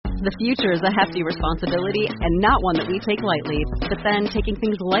The future is a hefty responsibility and not one that we take lightly. But then, taking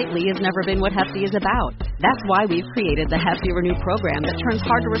things lightly has never been what Hefty is about. That's why we've created the Hefty Renew program that turns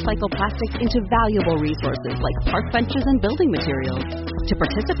hard-to-recycle plastics into valuable resources like park benches and building materials. To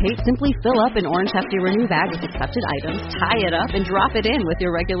participate, simply fill up an orange Hefty Renew bag with accepted items, tie it up, and drop it in with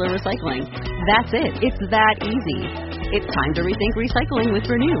your regular recycling. That's it. It's that easy. It's time to rethink recycling with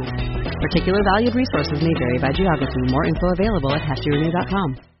Renew. Particular valued resources may vary by geography. More info available at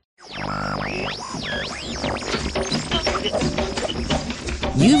heftyrenew.com.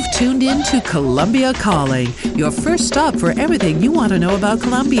 You've tuned in to Columbia Calling, your first stop for everything you want to know about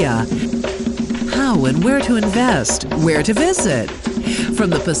Colombia. How and where to invest, where to visit. From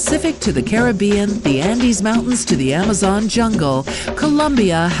the Pacific to the Caribbean, the Andes Mountains to the Amazon jungle,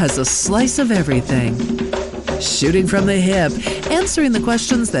 Colombia has a slice of everything. Shooting from the hip, answering the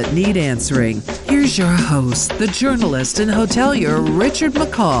questions that need answering. Here's your host, the journalist and hotelier Richard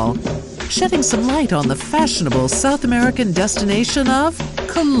McCall, shedding some light on the fashionable South American destination of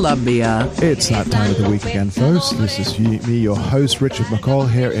Colombia. It's that time of the week again, folks. This is me, your host, Richard McCall,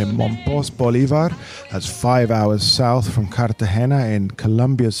 here in Monpós, Bolivar. That's 5 hours south from Cartagena in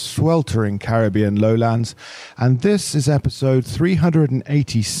Colombia's sweltering Caribbean lowlands. And this is episode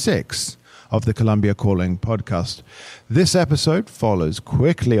 386 of the Columbia Calling podcast. This episode follows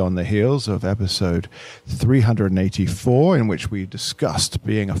quickly on the heels of episode 384, in which we discussed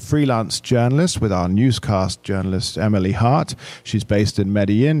being a freelance journalist with our newscast journalist, Emily Hart. She's based in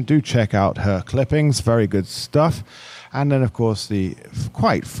Medellin. Do check out her clippings. Very good stuff. And then, of course, the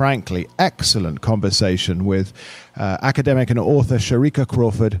quite frankly excellent conversation with academic and author Sharika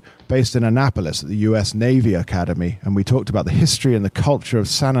Crawford, based in Annapolis at the U.S. Navy Academy. And we talked about the history and the culture of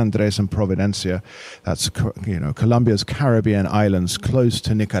San Andres and Providencia. That's, Colombia's Caribbean islands close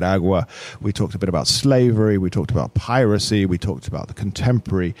to Nicaragua. We talked a bit about slavery. We talked about piracy. We talked about the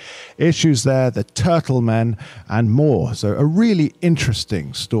contemporary issues there, the turtle men, and more. So a really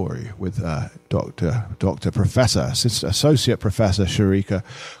interesting story with Associate Professor Sharika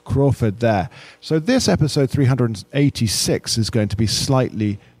Crawford there. So this episode 386 is going to be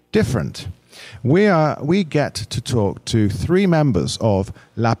slightly different. We get to talk to three members of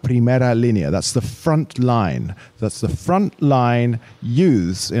La Primera Línea. That's the front line. That's the front line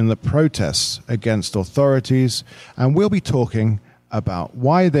youths in the protests against authorities. And we'll be talking about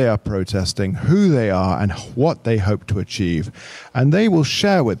why they are protesting, who they are, and what they hope to achieve. And they will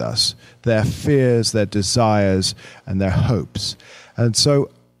share with us their fears, their desires, and their hopes. And so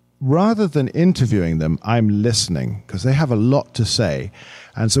rather than interviewing them, I'm listening, because they have a lot to say.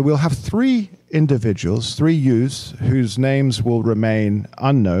 And so we'll have three individuals, three youths, whose names will remain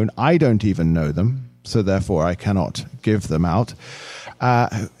unknown. I don't even know them, so therefore I cannot give them out.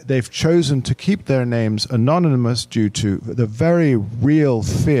 They've chosen to keep their names anonymous due to the very real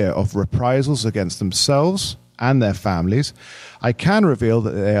fear of reprisals against themselves and their families. I can reveal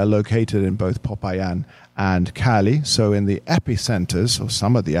that they are located in both Popayan and Cali, so in the epicenters, or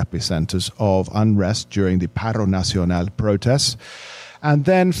some of the epicenters of unrest during the Paro Nacional protests. And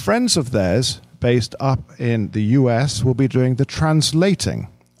then friends of theirs based up in the US will be doing the translating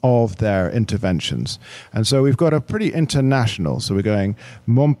of their interventions. And so we've got a pretty international. So we're going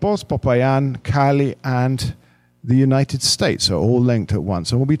Monpós, Popayan, Cali, and the United States are all linked at once.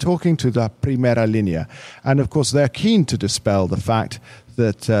 And we'll be talking to La Primera Línea. And of course, they're keen to dispel the fact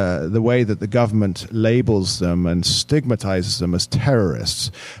that the way that the government labels them and stigmatizes them as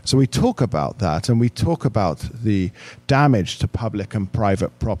terrorists. So we talk about that, and we talk about the damage to public and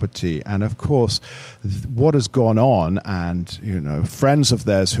private property, and of course what has gone on, and friends of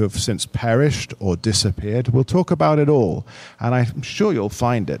theirs who have since perished or disappeared. We'll talk about it all, and I'm sure you'll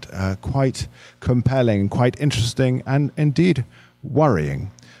find it quite compelling, quite interesting, and indeed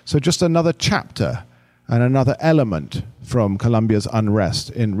worrying. So just another chapter and another element from Colombia's unrest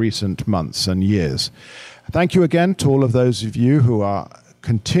in recent months and years. Thank you again to all of those of you who are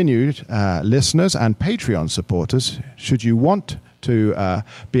continued listeners and Patreon supporters. Should you want to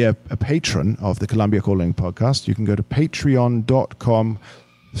be a patron of the Columbia Calling podcast, you can go to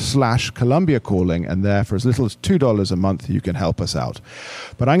patreon.com/Columbia Calling, and there for as little as $2 a month you can help us out.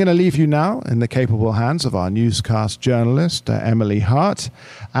 But I'm going to leave you now in the capable hands of our newscast journalist, Emily Hart,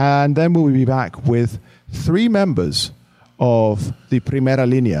 and then we'll be back with three members of the Primera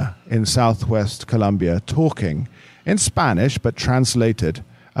Línea in southwest Colombia talking in Spanish but translated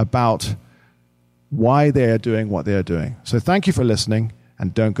about why they are doing what they are doing. So thank you for listening,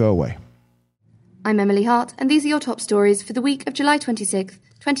 and don't go away. I'm Emily Hart, and these are your top stories for the week of July 26th,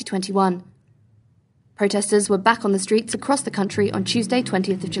 2021. Protesters were back on the streets across the country on Tuesday,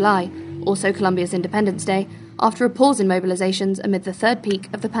 20th of July, also Colombia's Independence Day, after a pause in mobilizations amid the third peak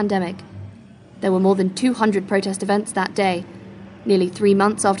of the pandemic. There were more than 200 protest events that day. Nearly 3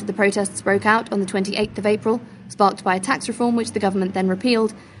 months after the protests broke out on the 28th of April, sparked by a tax reform which the government then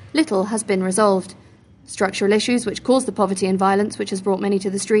repealed, little has been resolved. Structural issues which caused the poverty and violence which has brought many to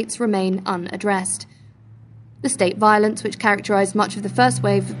the streets remain unaddressed. The state violence which characterised much of the first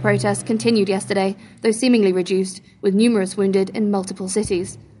wave of protests continued yesterday, though seemingly reduced, with numerous wounded in multiple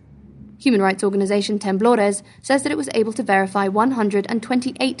cities. Human rights organisation Temblores says that it was able to verify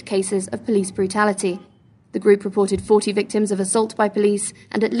 128 cases of police brutality. The group reported 40 victims of assault by police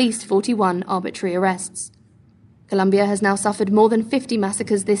and at least 41 arbitrary arrests. Colombia has now suffered more than 50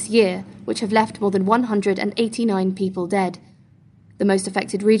 massacres this year, which have left more than 189 people dead. The most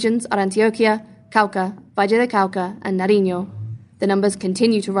affected regions are Antioquia, Cauca, Valle de Cauca, and Nariño. The numbers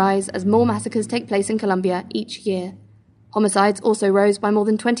continue to rise as more massacres take place in Colombia each year. Homicides also rose by more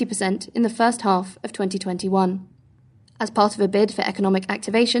than 20% in the first half of 2021. As part of a bid for economic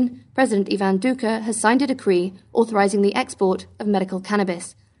activation, President Ivan Duque has signed a decree authorizing the export of medical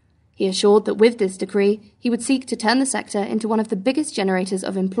cannabis. He assured that with this decree, he would seek to turn the sector into one of the biggest generators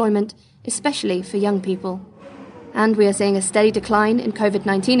of employment, especially for young people. And we are seeing a steady decline in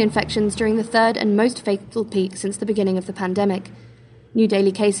COVID-19 infections during the third and most fatal peak since the beginning of the pandemic. New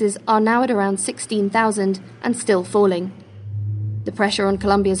daily cases are now at around 16,000 and still falling. The pressure on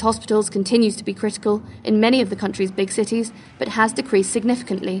Colombia's hospitals continues to be critical in many of the country's big cities, but has decreased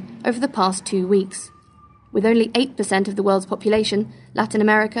significantly over the past 2 weeks. With only 8% of the world's population, Latin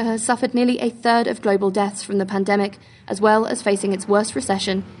America has suffered nearly a third of global deaths from the pandemic, as well as facing its worst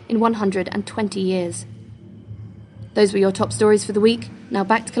recession in 120 years. Those were your top stories for the week. Now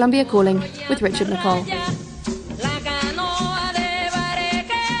back to Colombia Calling with Richard McCall.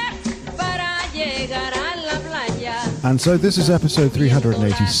 And so this is episode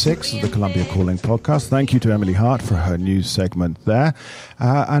 386 of the Colombia Calling podcast. Thank you to Emily Hart for her news segment there.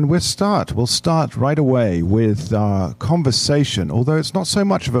 And we'll start right away with our conversation, although it's not so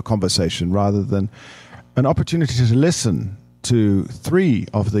much of a conversation, rather than an opportunity to listen to three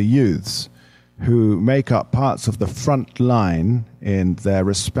of the youths who make up parts of the front line in their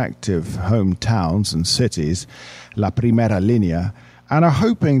respective hometowns and cities, La Primera Línea, and are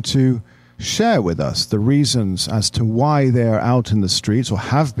hoping to share with us the reasons as to why they're out in the streets, or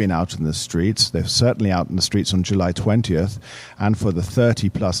have been out in the streets. They're certainly out in the streets on July 20th and for the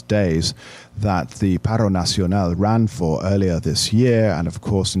 30-plus days that the Paro Nacional ran for earlier this year, and of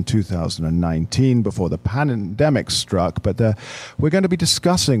course in 2019 before the pandemic struck. But we're going to be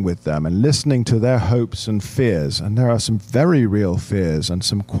discussing with them and listening to their hopes and fears. And there are some very real fears and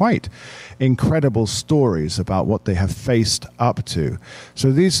some quite incredible stories about what they have faced up to.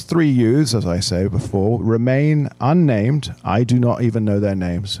 So these three youths, as I say before, remain unnamed. I do not even know their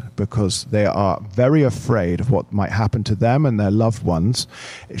names because they are very afraid of what might happen to them and their loved ones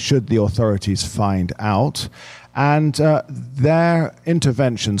should the authorities find out. And their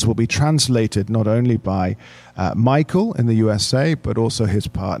interventions will be translated not only by Michael in the USA, but also his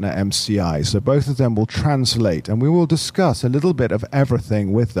partner MCI. So both of them will translate, and we will discuss a little bit of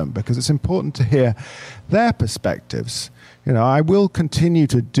everything with them because it's important to hear their perspectives. You know, I will continue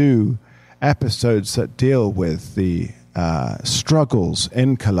to do episodes that deal with the struggles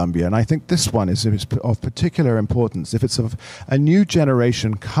in Colombia, and I think this one is of particular importance if it's of a new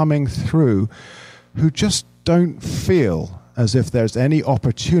generation coming through who just don't feel as if there's any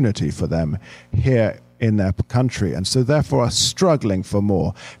opportunity for them here in their country, and so therefore are struggling for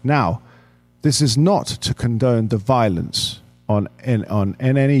more. Now, this is not to condone the violence in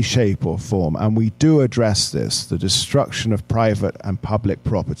any shape or form, and we do address this, the destruction of private and public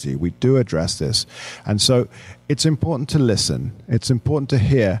property. We do address this, and so it's important to listen, it's important to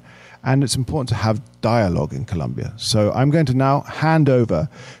hear, and it's important to have dialogue in Colombia. So I'm going to now hand over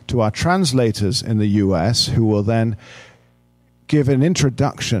to our translators in the US, who will then give an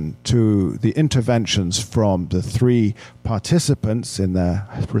introduction to the interventions from the three participants in their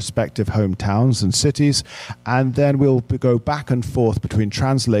respective hometowns and cities, and then we'll go back and forth between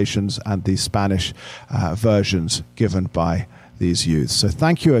translations and the Spanish versions given by these youths. So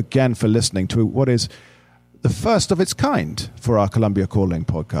thank you again for listening to what is the first of its kind for our Colombia Calling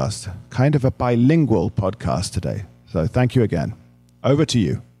podcast, kind of a bilingual podcast today. So thank you again. Over to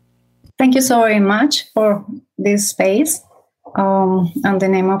you. Thank you so very much for this space. On the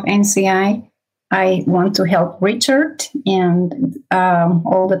name of NCI, I want to help Richard and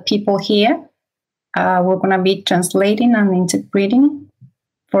all the people here. We're going to be translating and interpreting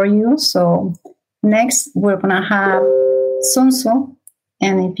for you. So next, we're going to have Sunsu.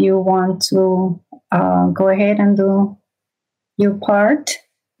 And if you want to go ahead and do your part,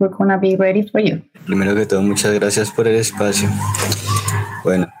 we're going to be ready for you. Primero que todo, muchas gracias por el espacio.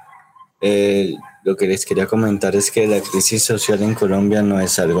 Bueno, lo que les quería comentar es que la crisis social en Colombia no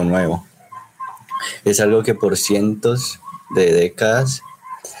es algo nuevo. Es algo que por cientos de décadas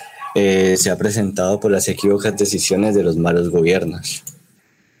se ha presentado por las equívocas decisiones de los malos gobiernos.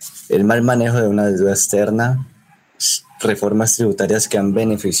 El mal manejo de una deuda externa, reformas tributarias que han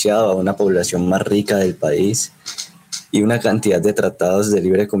beneficiado a una población más rica del país y una cantidad de tratados de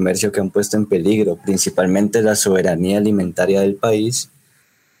libre comercio que han puesto en peligro principalmente la soberanía alimentaria del país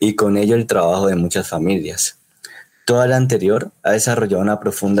y con ello el trabajo de muchas familias. Toda la anterior ha desarrollado una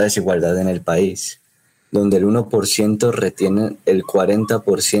profunda desigualdad en el país, donde el 1% retiene el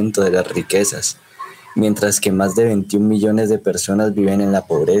 40% de las riquezas, mientras que más de 21 millones de personas viven en la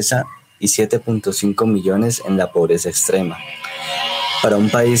pobreza y 7.5 millones en la pobreza extrema. Para un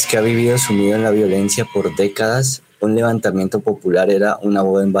país que ha vivido sumido en la violencia por décadas, un levantamiento popular era una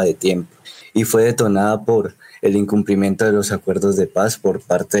bomba de tiempo y fue detonada por el incumplimiento de los acuerdos de paz por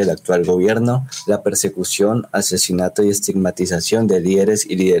parte del actual gobierno, la persecución, asesinato y estigmatización de líderes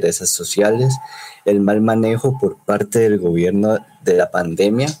y lideresas sociales, el mal manejo por parte del gobierno de la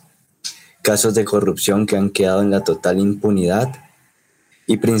pandemia, casos de corrupción que han quedado en la total impunidad,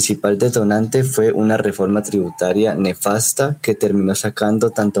 y principal detonante fue una reforma tributaria nefasta que terminó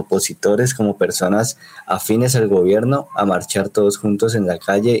sacando tanto opositores como personas afines al gobierno a marchar todos juntos en la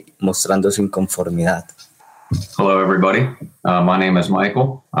calle mostrando su inconformidad. Hello, everybody. My name is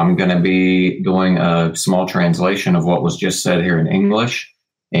Michael. I'm going to be doing a small translation of what was just said here in English.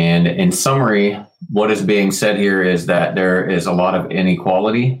 And in summary, what is being said here is that there is a lot of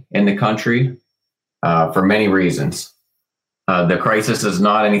inequality in the country for many reasons. The crisis is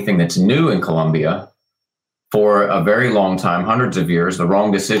not anything that's new in Colombia. For a very long time, hundreds of years, the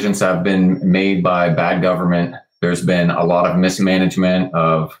wrong decisions have been made by bad government. There's been a lot of mismanagement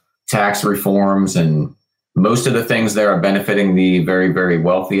of tax reforms, and most of the things there are benefiting the very, very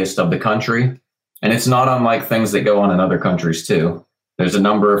wealthiest of the country. And it's not unlike things that go on in other countries too. There's a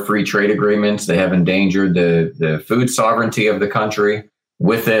number of free trade agreements. They have endangered the food sovereignty of the country.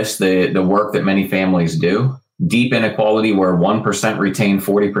 With this, the work that many families do. Deep inequality where 1% retain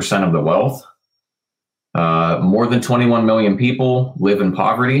 40% of the wealth. More than 21 million people live in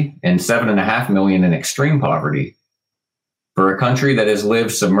poverty and 7.5 million in extreme poverty. For a country that has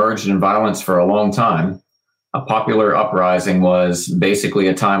lived submerged in violence for a long time, a popular uprising was basically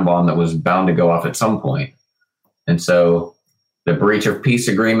a time bomb that was bound to go off at some point. And so the breach of peace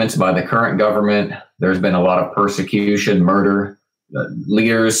agreements by the current government, there's been a lot of persecution, murder.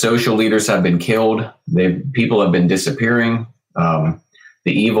 Leaders, social leaders have been killed. People have been disappearing. The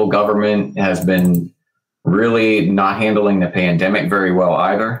evil government has been really not handling the pandemic very well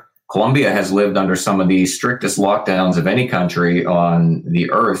either. Colombia has lived under some of the strictest lockdowns of any country on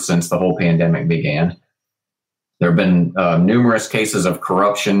the earth since the whole pandemic began. There have been numerous cases of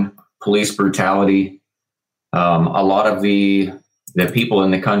corruption, police brutality. A lot of the people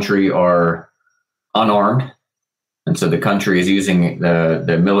in the country are unarmed. And so the country is using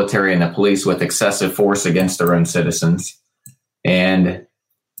the military and the police with excessive force against their own citizens. And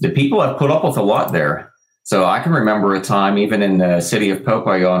the people have put up with a lot there. So I can remember a time, even in the city of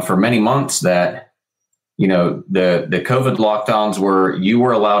Popayán, for many months that, you know, the COVID lockdowns were, you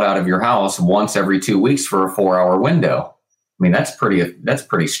were allowed out of your house once every 2 weeks for a 4-hour window. I mean, that's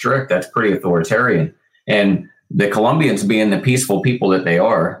pretty strict. That's pretty authoritarian. And the Colombians, being the peaceful people that they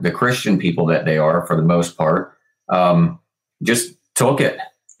are, the Christian people that they are for the most part, just took it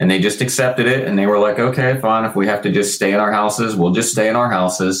and they just accepted it. And they were like, okay, fine. If we have to just stay in our houses, we'll just stay in our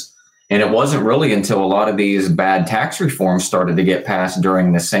houses. And it wasn't really until a lot of these bad tax reforms started to get passed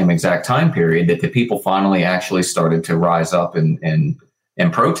during the same exact time period that the people finally actually started to rise up and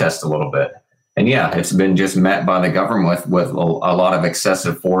protest a little bit. And yeah, it's been just met by the government with a lot of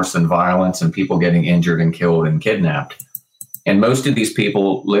excessive force and violence and people getting injured and killed and kidnapped. And most of these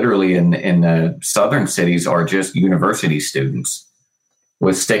people literally in the southern cities are just university students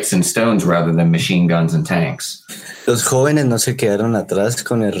with sticks and stones rather than machine guns and tanks. Los jóvenes no se quedaron atrás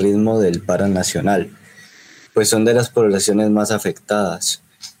con el ritmo del paro nacional, pues son de las poblaciones más afectadas,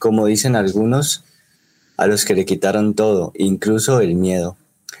 como dicen algunos, a los que le quitaron todo, incluso el miedo.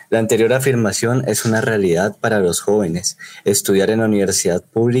 La anterior afirmación es una realidad para los jóvenes. Estudiar en la universidad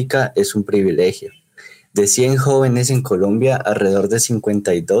pública es un privilegio. De 100 jóvenes en Colombia, alrededor de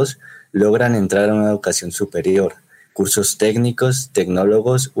 52 logran entrar a una educación superior, cursos técnicos,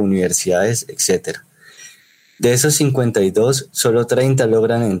 tecnólogos, universidades, etc. De esos 52, solo 30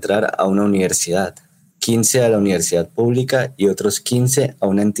 logran entrar a una universidad, 15 a la universidad pública y otros 15 a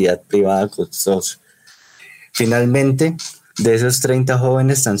una entidad privada costosa. Finalmente, De esos 30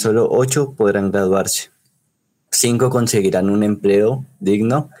 jóvenes, tan solo 8 podrán graduarse. 5 conseguirán un empleo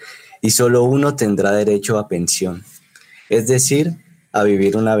digno y solo 1 tendrá derecho a pensión, es decir, a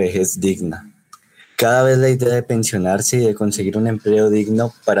vivir una vejez digna. Cada vez la idea de pensionarse y de conseguir un empleo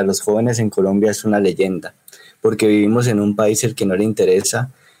digno para los jóvenes en Colombia es una leyenda, porque vivimos en un país al que no le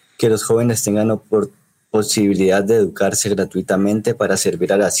interesa que los jóvenes tengan posibilidad de educarse gratuitamente para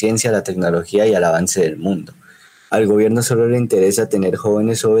servir a la ciencia, a la tecnología y al avance del mundo. Al gobierno solo le interesa tener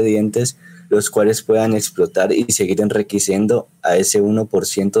jóvenes obedientes, los cuales puedan explotar y seguir enriqueciendo a ese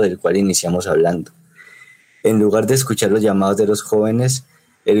 1% del cual iniciamos hablando. En lugar de escuchar los llamados de los jóvenes,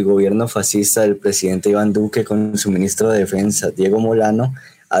 el gobierno fascista del presidente Iván Duque con su ministro de Defensa, Diego Molano,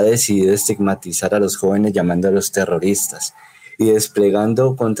 ha decidido estigmatizar a los jóvenes llamándolos terroristas y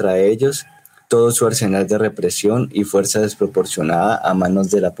desplegando contra ellos todo su arsenal de represión y fuerza desproporcionada a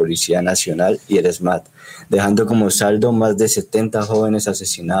manos de la Policía Nacional y el SMAT, dejando como saldo más de 70 jóvenes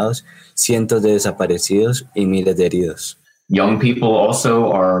asesinados, cientos de desaparecidos y miles de heridos. Young people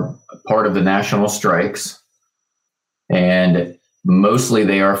also are part of the national strikes, and mostly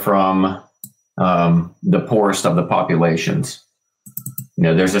they are from the poorest of the populations. You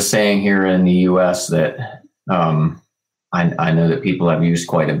know, there's a saying here in the U.S. that I know that people have used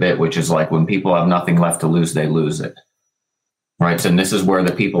quite a bit, which is like, when people have nothing left to lose, they lose it. Right. So, and this is where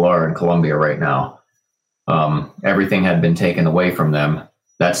the people are in Colombia right now. Everything had been taken away from them.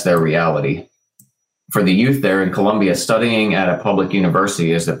 That's their reality. For the youth there in Colombia, studying at a public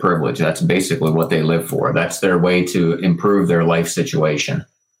university is a privilege. That's basically what they live for. That's their way to improve their life situation.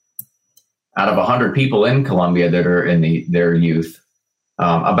 Out of 100 people in Colombia that are in their youth,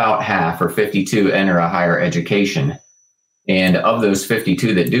 about half, or 52, enter a higher education. And of those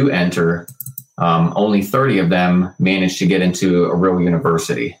 52 that do enter, only 30 of them manage to get into a real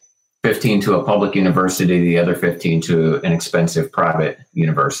university. 15 to a public university, the other 15 to an expensive private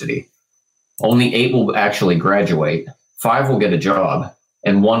university. Only 8 will actually graduate, 5 will get a job,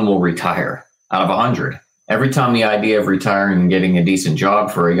 and 1 will retire out of 100. Every time the idea of retiring and getting a decent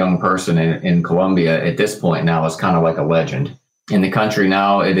job for a young person in Colombia at this point now is kind of like a legend. In the country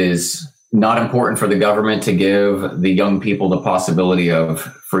now, it is not important for the government to give the young people the possibility of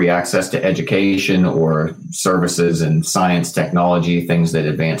free access to education or services in science, technology, things that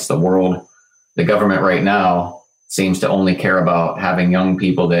advance the world. The government right now seems to only care about having young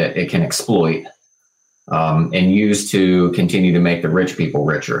people that it can exploit and use to continue to make the rich people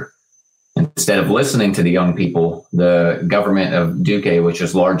richer. Instead of listening to the young people, the government of Duque, which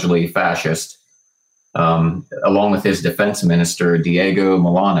is largely fascist, along with his defense minister, Diego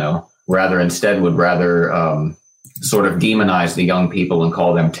Molano, would rather sort of demonize the young people and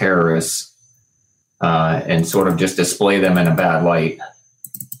call them terrorists and sort of just display them in a bad light.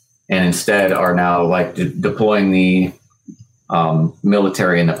 And instead are now like deploying the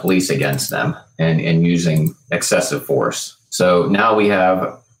military and the police against them and using excessive force. So now we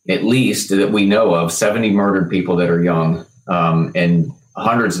have, at least that we know of, 70 murdered people that are young and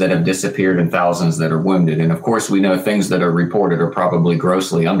hundreds that have disappeared and thousands that are wounded. And of course, we know things that are reported are probably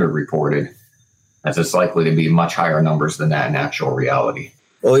grossly underreported, as it's likely to be much higher numbers than that in actual reality.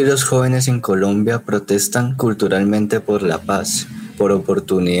 Hoy los jóvenes en Colombia protestan culturalmente por la paz, por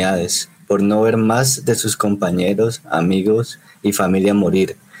oportunidades, por no ver más de sus compañeros, amigos y familia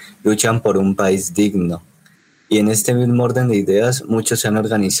morir. Luchan por un país digno. Y en este mismo orden de ideas, muchos se han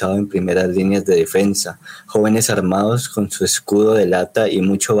organizado en primeras líneas de defensa, jóvenes armados con su escudo de lata y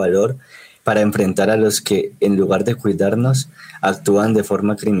mucho valor para enfrentar a los que, en lugar de cuidarnos, actúan de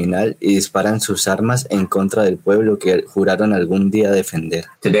forma criminal y disparan sus armas en contra del pueblo que juraron algún día defender.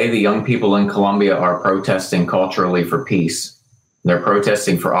 Today, the young people in Colombia are protesting culturally for peace. They're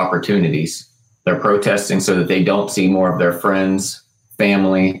protesting for opportunities. They're protesting so that they don't see more of their friends,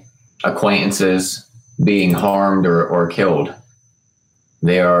 family, acquaintances being harmed or killed.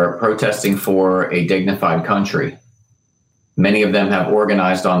 They are protesting for a dignified country. Many of them have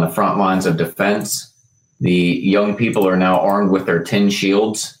organized on the front lines of defense. The young people are now armed with their tin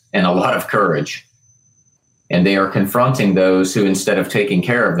shields and a lot of courage. And they are confronting those who, instead of taking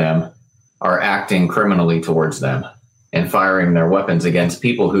care of them, are acting criminally towards them and firing their weapons against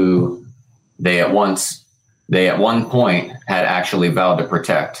people who they at one point had actually vowed to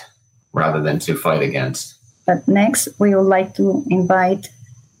protect rather than to fight against. But next, we would like to invite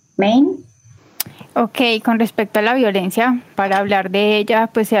Maine. Ok, con respecto a la violencia, para hablar de ella,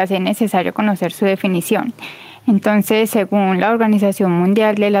 pues se hace necesario conocer su definición. Entonces, según la Organización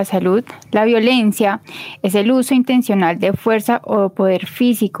Mundial de la Salud, la violencia es el uso intencional de fuerza o poder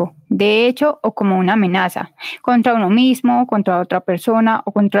físico, de hecho o como una amenaza, contra uno mismo, contra otra persona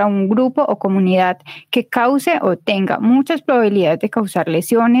o contra un grupo o comunidad que cause o tenga muchas probabilidades de causar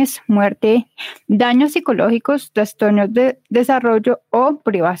lesiones, muerte, daños psicológicos, trastornos de desarrollo o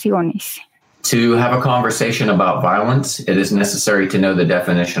privaciones. To have a conversation about violence, it is necessary to know the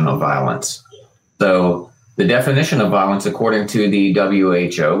definition of violence. So, the definition of violence, according to the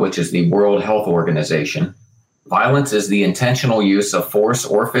WHO, which is the World Health Organization, violence is the intentional use of force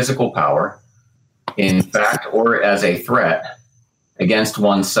or physical power, in fact or as a threat, against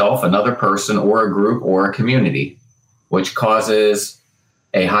oneself, another person, or a group or a community, which causes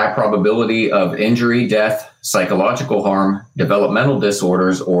a high probability of injury, death, psychological harm, developmental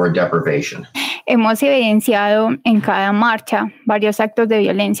disorders, or deprivation. Hemos evidenciado en cada marcha varios actos de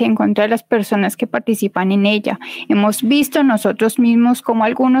violencia en contra de las personas que participan en ella. Hemos visto nosotros mismos cómo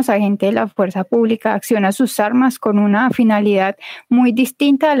algunos agentes de la fuerza pública accionan sus armas con una finalidad muy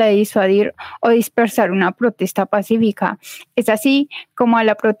distinta a la de disuadir o dispersar una protesta pacífica. Es así como a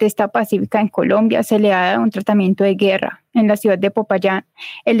la protesta pacífica en Colombia se le ha dado un tratamiento de guerra. En la ciudad de Popayán,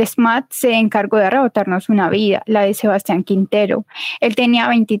 el SMAT se encargó de arrebatarnos una vida, la de Sebastián Quintero. Él tenía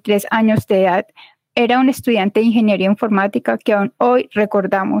 23 años de edad, era un estudiante de ingeniería informática que aún hoy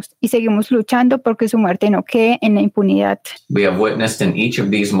recordamos y seguimos luchando porque su muerte no quede en la impunidad. We have witnessed in each of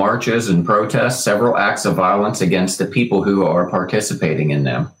these marches and protests several acts of violence against the people who are participating in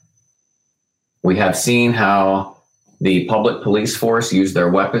them. We have seen how the public police force use their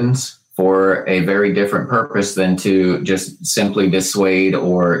weapons for a very different purpose than to just simply dissuade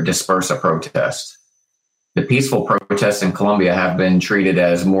or disperse a protest. The peaceful protests in Colombia have been treated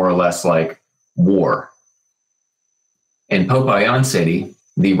as more or less like war. In Popayán City,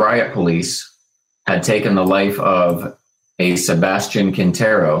 the riot police had taken the life of a Sebastián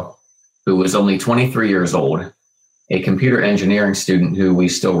Quintero, who was only 23 years old, a computer engineering student who we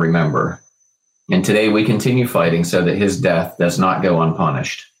still remember. And today we continue fighting so that his death does not go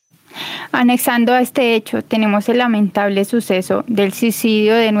unpunished. Anexando a este hecho, tenemos el lamentable suceso del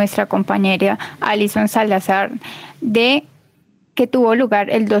suicidio de nuestra compañera Alison Salazar, que tuvo lugar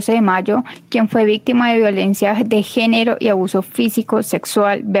el 12 de mayo, quien fue víctima de violencia de género y abuso físico,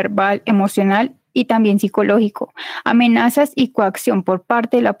 sexual, verbal, emocional y también psicológico, amenazas y coacción por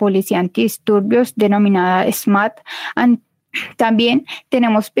parte de la policía antidisturbios denominada SMAT. También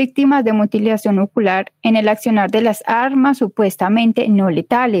tenemos víctimas de mutilación ocular en el accionar de las armas supuestamente no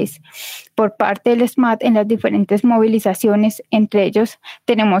letales por parte del SMAT en las diferentes movilizaciones. Entre ellos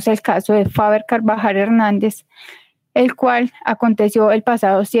tenemos el caso de Faber Carvajal Hernández, el cual aconteció el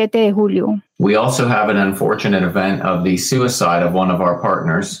pasado 7 de julio. We also have an unfortunate event of the suicide of one of our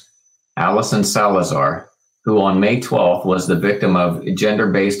partners, Alison Salazar, who on May 12th was the victim of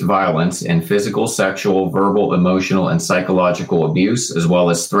gender-based violence and physical, sexual, verbal, emotional, and psychological abuse, as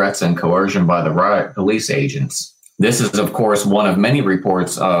well as threats and coercion by the riot police agents. This is, of course, one of many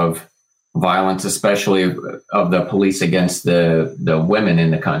reports of violence, especially of the police against the women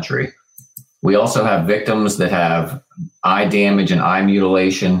in the country. We also have victims that have eye damage and eye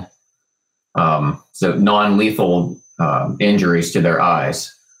mutilation, so non-lethal injuries to their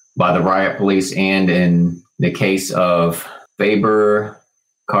eyes by the riot police, and in the case of Faber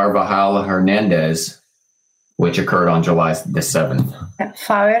Carvajal Hernandez, which occurred on July the 7th.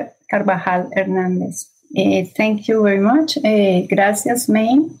 Faber Carvajal Hernández. Thank you very much. Gracias,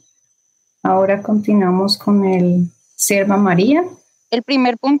 May. Ahora continuamos con el Sierva María. El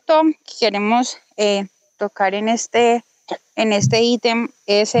primer punto que queremos tocar en este ítem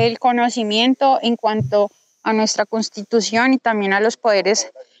es el conocimiento en cuanto a nuestra Constitución y también a los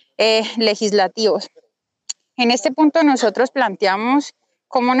poderes legislativos. En este punto nosotros planteamos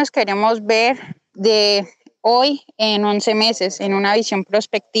cómo nos queremos ver de hoy en 11 meses, en una visión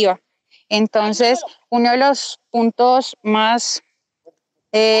prospectiva. Entonces, uno de los puntos más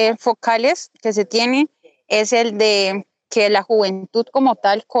focales que se tiene es el de que la juventud como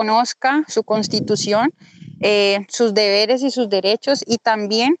tal conozca su Constitución, sus deberes y sus derechos, y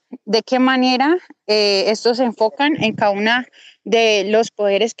también de qué manera estos se enfocan en cada uno de los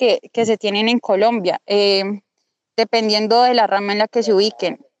poderes que se tienen en Colombia, dependiendo de la rama en la que se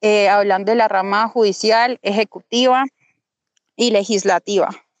ubiquen, hablando de la rama judicial, ejecutiva y legislativa.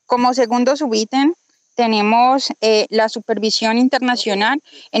 Como segundo subítem tenemos la supervisión internacional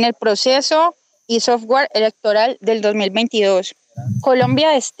en el proceso y software electoral del 2022.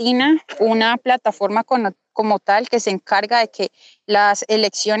 Colombia destina una plataforma como tal que se encarga de que las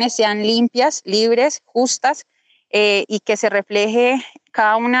elecciones sean limpias, libres, justas y que se refleje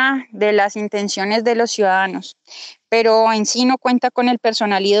cada una de las intenciones de los ciudadanos, pero en sí no cuenta con el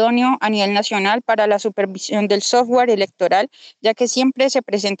personal idóneo a nivel nacional para la supervisión del software electoral, ya que siempre se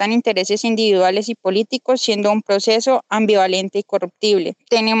presentan intereses individuales y políticos, siendo un proceso ambivalente y corruptible.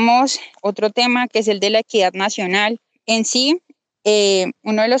 Tenemos otro tema que es el de la equidad nacional. En sí,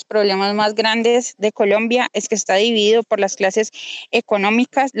 uno de los problemas más grandes de Colombia es que está dividido por las clases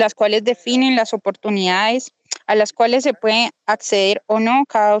económicas, las cuales definen las oportunidades a las cuales se puede acceder o no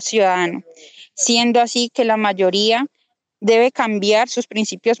cada ciudadano, siendo así que la mayoría debe cambiar sus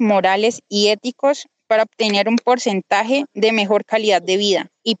principios morales y éticos para obtener un porcentaje de mejor calidad de vida.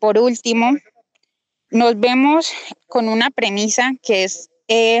 Y por último, nos vemos con una premisa que es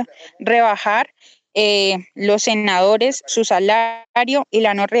rebajar los senadores, su salario y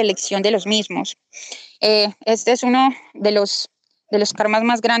la no reelección de los mismos. Este es uno de los karmas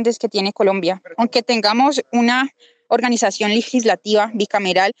más grandes que tiene Colombia. Aunque tengamos una organización legislativa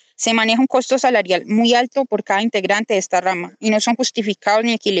bicameral, se maneja un costo salarial muy alto por cada integrante de esta rama y no son justificados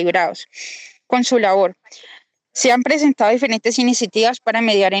ni equilibrados con su labor. Se han presentado diferentes iniciativas para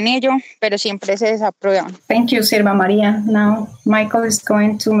mediar en ello, pero siempre se desaprueban. Thank you, Sirva Maria. Now, Michael is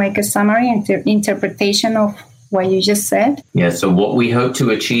going to make a summary and interpretation of what you just said. Yeah, so what we hope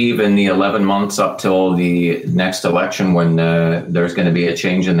to achieve in the 11 months up till the next election when there's going to be a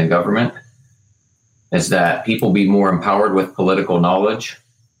change in the government is that people be more empowered with political knowledge.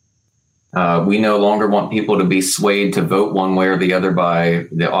 We no longer want people to be swayed to vote one way or the other by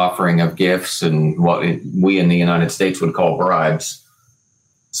the offering of gifts and what we in the United States would call bribes.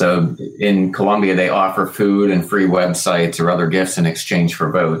 So in Colombia, they offer food and free websites or other gifts in exchange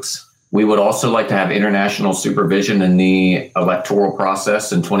for votes. We would also like to have international supervision in the electoral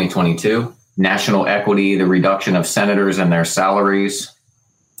process in 2022, national equity, the reduction of senators and their salaries,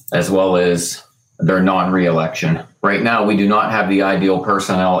 as well as their non-reelection. Right now, we do not have the ideal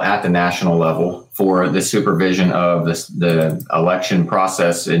personnel at the national level for the supervision of the election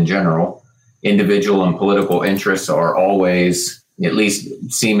process in general. Individual and political interests are always, at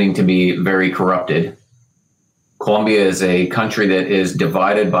least seeming to be, very corrupted. Colombia is a country that is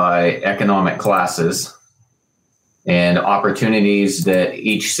divided by economic classes, and opportunities that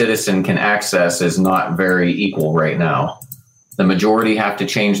each citizen can access is not very equal right now. The majority have to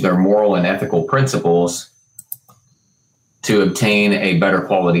change their moral and ethical principles to obtain a better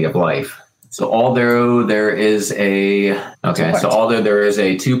quality of life. So although there is a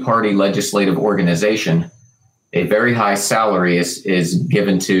two-party legislative organization, a very high salary is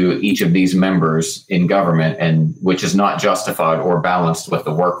given to each of these members in government, and which is not justified or balanced with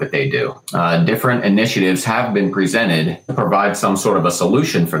the work that they do. Different initiatives have been presented to provide some sort of a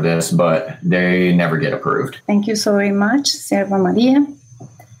solution for this, but they never get approved. Thank you so very much, Sirva Maria.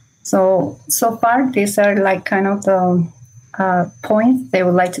 So far, these are like kind of the points they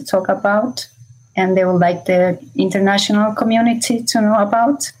would like to talk about, and they would like the international community to know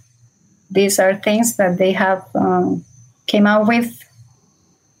about. These are things that they have came out with,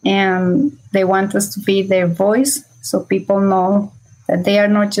 and they want us to be their voice so people know that they are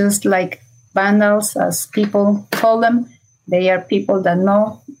not just like vandals, as people call them. They are people that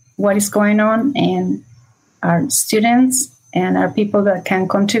know what is going on and are students and are people that can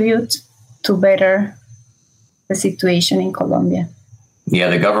contribute to better the situation in Colombia. Yeah,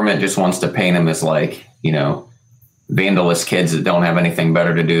 the government just wants to paint them as like, vandalous kids that don't have anything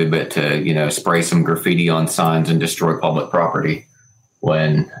better to do but to, spray some graffiti on signs and destroy public property,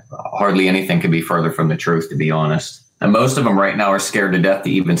 when hardly anything could be further from the truth, to be honest. And most of them right now are scared to death to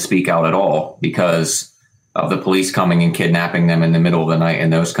even speak out at all because of the police coming and kidnapping them in the middle of the night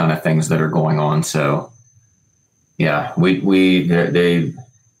and those kind of things that are going on. So, yeah, they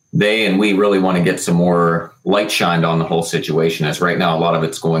and we really want to get some more light shined on the whole situation, as right now a lot of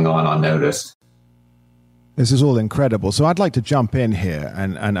it's going on unnoticed. This is all incredible. So I'd like to jump in here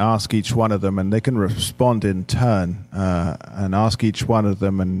and ask each one of them, and they can respond in turn, and ask each one of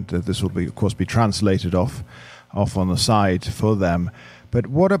them, and this will be, of course, be translated off on the side for them. But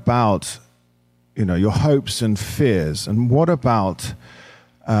what about, your hopes and fears, and what about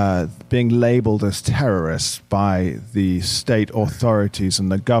being labeled as terrorists by the state authorities and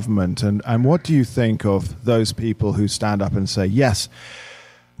the government? And what do you think of those people who stand up and say, yes,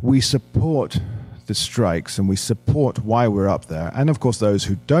 we support the strikes and we support why we're up there, and of course those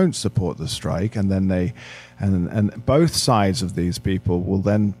who don't support the strike, and then and both sides of these people will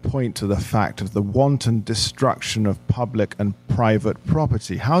then point to the fact of the wanton destruction of public and private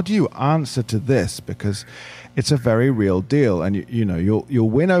property? How do you answer to this? Because it's a very real deal, and you'll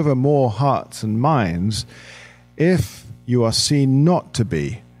win over more hearts and minds if you are seen not to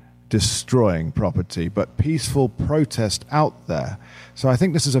be destroying property, but peaceful protest out there. So I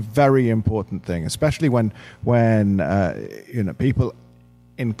think this is a very important thing, especially when people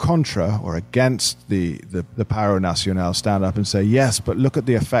in contra or against the Paro Nacional stand up and say, yes, but look at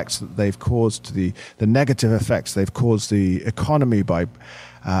the effects that they've caused, the negative effects they've caused the economy by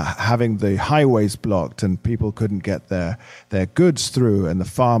having the highways blocked and people couldn't get their goods through, and the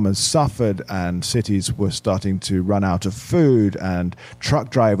farmers suffered, and cities were starting to run out of food, and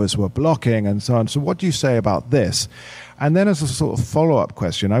truck drivers were blocking, and so on. So what do you say about this? And then as a sort of follow-up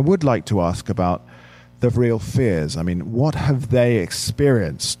question, I would like to ask about the real fears. I mean, what have they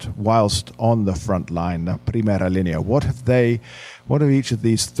experienced whilst on the front line, the primera línea? What have each of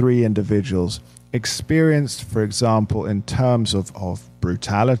these three individuals experienced, for example, in terms of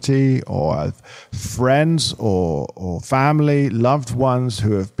brutality, or of friends or family, loved ones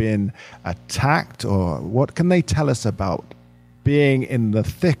who have been attacked? Or what can they tell us about being in the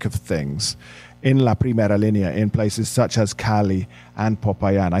thick of things in La Primera Línea in places such as Cali and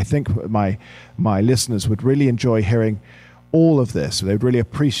Popayán? I think my listeners would really enjoy hearing all of this. They'd really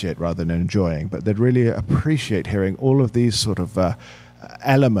appreciate, rather than enjoying, but they'd really appreciate hearing all of these sort of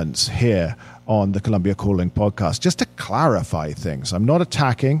elements here on the Colombia Calling podcast, just to clarify things. I'm not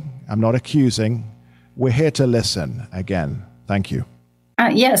attacking, I'm not accusing. We're here to listen. Again, thank you.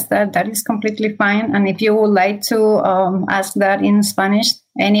 Yes, that is completely fine. And if you would like to ask that in Spanish,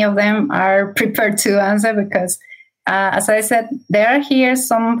 any of them are prepared to answer, because as I said, there are here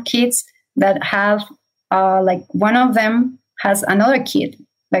some kids that have, like one of them has another kid.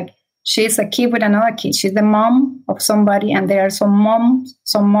 Like she's a kid with another kid. She's the mom of somebody, and there are some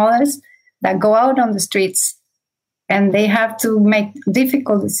mothers that go out on the streets and they have to make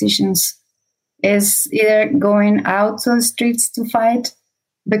difficult decisions. Is either going out to the streets to fight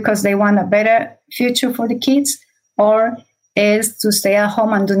because they want a better future for the kids, or is to stay at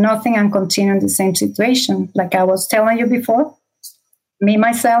home and do nothing and continue in the same situation. Like I was telling you before, me,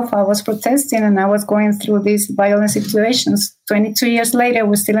 myself, I was protesting and I was going through these violent situations. 22 years later,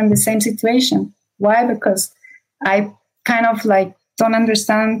 we're still in the same situation. Why? Because I kind of like don't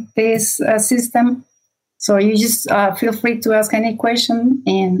understand this system. So you just feel free to ask any question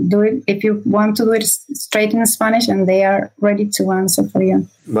and do it if you want to do it straight in Spanish, and they are ready to answer for you.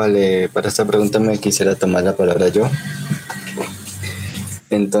 Vale, para esta pregunta me quisiera tomar la palabra yo.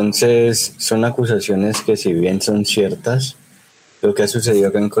 Entonces, son acusaciones que, si bien son ciertas, lo que ha sucedido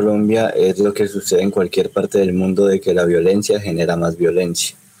acá en Colombia es lo que sucede en cualquier parte del mundo, de que la violencia genera más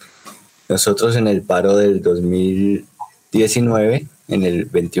violencia. Nosotros en el paro del 2019, en el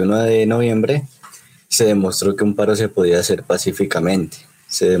 21 de noviembre, se demostró que un paro se podía hacer pacíficamente,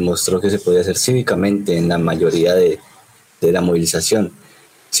 se demostró que se podía hacer cívicamente en la mayoría de la movilización.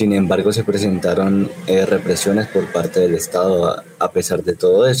 Sin embargo, se presentaron represiones por parte del Estado a pesar de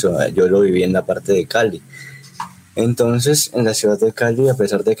todo eso. Yo lo viví en la parte de Cali. Entonces, en la ciudad de Cali, a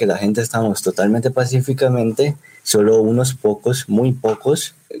pesar de que la gente estábamos totalmente pacíficamente, solo unos pocos, muy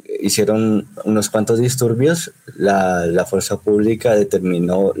pocos, hicieron unos cuantos disturbios. La fuerza pública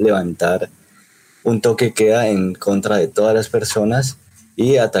determinó levantar un toque queda en contra de todas las personas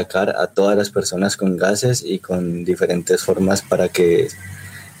y atacar a todas las personas con gases y con diferentes formas para que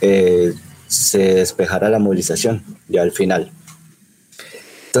se despejara la movilización ya al final.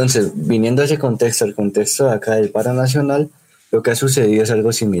 Entonces, viniendo a ese contexto, el contexto de acá del paro nacional, lo que ha sucedido es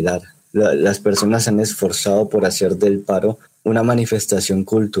algo similar. Las personas se han esforzado por hacer del paro una manifestación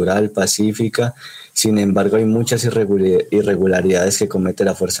cultural, pacífica. Sin embargo, hay muchas irregularidades que comete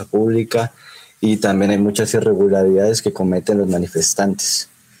la fuerza pública, y también hay muchas irregularidades que cometen los manifestantes.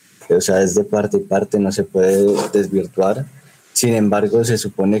 O sea, es de parte y parte, no se puede desvirtuar. Sin embargo, se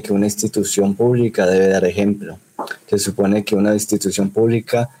supone que una institución pública debe dar ejemplo. Se supone que una institución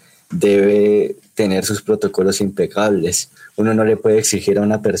pública debe tener sus protocolos impecables. Uno no le puede exigir a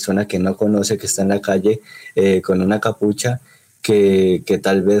una persona que no conoce, que está en la calle con una capucha, que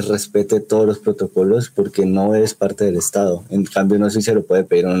tal vez respete todos los protocolos, porque no es parte del Estado. En cambio, uno sí se lo puede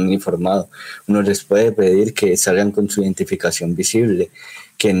pedir a un uniformado. Uno les puede pedir que salgan con su identificación visible,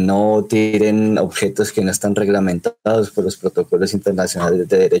 que no tiren objetos que no están reglamentados por los protocolos internacionales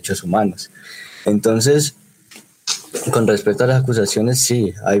de derechos humanos. Entonces, con respecto a las acusaciones,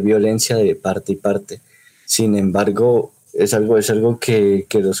 sí, hay violencia de parte y parte. Sin embargo, es algo que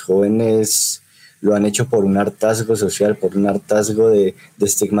los jóvenes lo han hecho por un hartazgo social, por un hartazgo de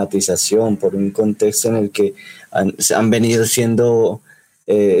estigmatización, por un contexto en el que han venido siendo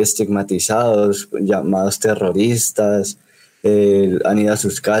estigmatizados, llamados terroristas, han ido a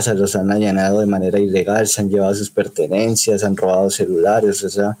sus casas, los han allanado de manera ilegal, se han llevado sus pertenencias, han robado celulares, o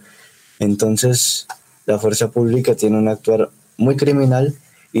sea, entonces la fuerza pública tiene un actuar muy criminal,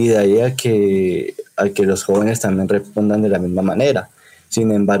 y de ahí a que los jóvenes también respondan de la misma manera.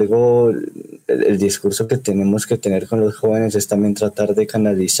 Sin embargo, el discurso que tenemos que tener con los jóvenes es también tratar de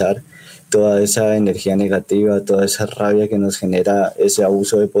canalizar toda esa energía negativa, toda esa rabia que nos genera ese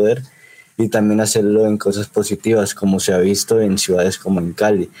abuso de poder, y también hacerlo en cosas positivas, como se ha visto en ciudades como en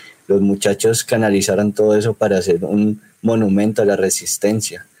Cali. Los muchachos canalizaron todo eso para hacer un monumento a la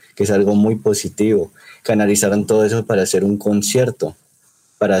resistencia, que es algo muy positivo. Canalizaron todo eso para hacer un concierto,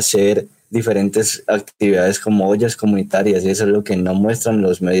 para hacer diferentes actividades como ollas comunitarias, y eso es lo que no muestran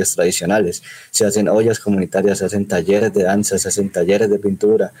los medios tradicionales. Se hacen ollas comunitarias, se hacen talleres de danza, se hacen talleres de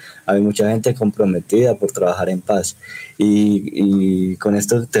pintura. Hay mucha gente comprometida por trabajar en paz. Y con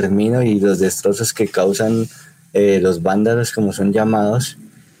esto termino, y los destrozos que causan los vándalos, como son llamados,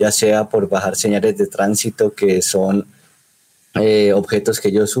 ya sea por bajar señales de tránsito, que son objetos que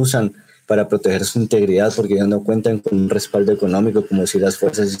ellos usan para proteger su integridad, porque ellos no cuentan con un respaldo económico como si las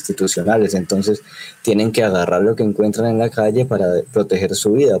fuerzas institucionales. Entonces tienen que agarrar lo que encuentran en la calle para proteger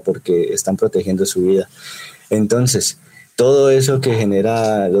su vida, porque están protegiendo su vida. Entonces, todo eso que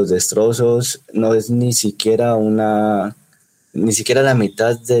genera los destrozos no es ni siquiera la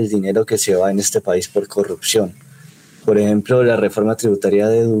mitad del dinero que se va en este país por corrupción. Por ejemplo, la reforma tributaria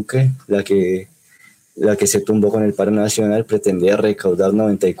de Duque, la que se tumbó con el paro nacional, pretendía recaudar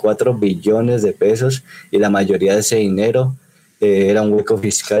 94 billones de pesos, y la mayoría de ese dinero era un hueco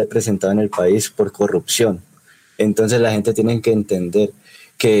fiscal presentado en el país por corrupción. Entonces la gente tiene que entender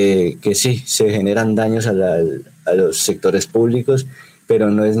que sí, se generan daños a los sectores públicos, pero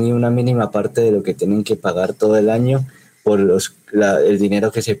no es ni una mínima parte de lo que tienen que pagar todo el año por el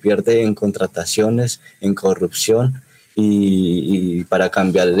dinero que se pierde en contrataciones, en corrupción, y para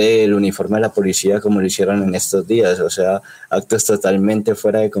cambiarle el uniforme a la policía, como lo hicieron en estos días. O sea, actos totalmente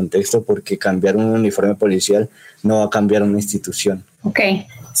fuera de contexto, porque cambiar un uniforme policial no va a cambiar una institución. Okay,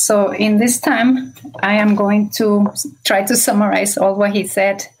 so in this time, I am going to try to summarize all what he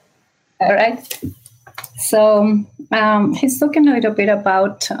said. All right. So he's talking a little bit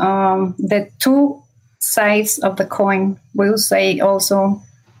about the two sides of the coin. We'll say also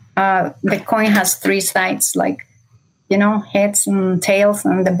the coin has three sides, like, heads and tails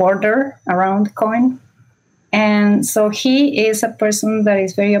and the border around the coin. And so he is a person that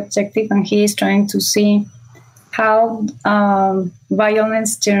is very objective, and he is trying to see how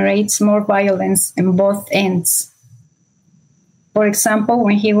violence generates more violence in both ends. For example,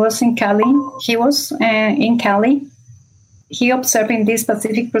 when he was in Cali, he observed in these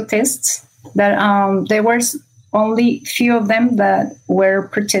Pacific protests that there were only few of them that were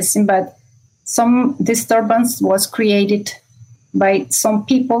protesting, but some disturbance was created by some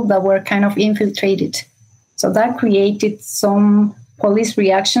people that were kind of infiltrated. So that created some police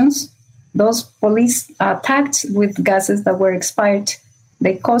reactions. Those police attacked with gases that were expired.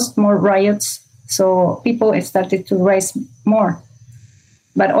 They caused more riots, so people started to rise more.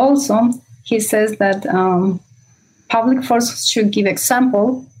 But also, he says that public forces should give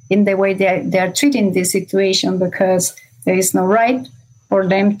example in the way they are treating this situation, because there is no right for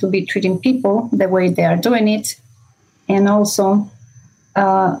them to be treating people the way they are doing it. And also,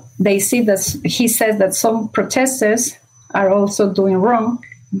 he says that some protesters are also doing wrong,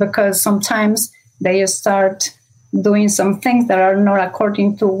 because sometimes they start doing some things that are not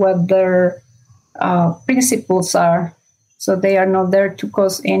according to what their principles are. So they are not there to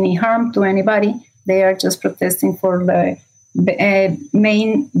cause any harm to anybody. They are just protesting for the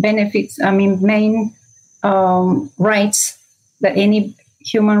main benefits, main rights that any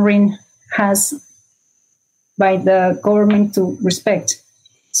human being has by the government to respect.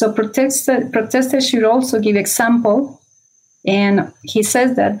 So protesters should also give example. And he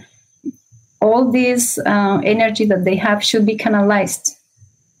says that all this energy that they have should be canalized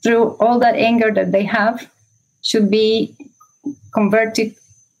through all that anger that they have, should be converted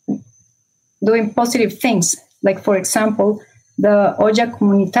doing positive things. Like, for example, the olla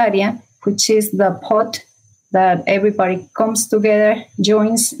comunitaria, which is the pot that everybody comes together,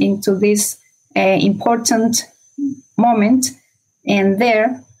 joins into this important moment, and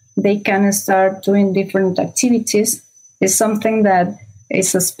there they can start doing different activities. It's something that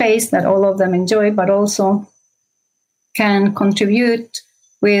is a space that all of them enjoy, but also can contribute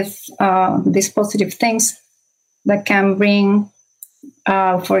with these positive things that can bring,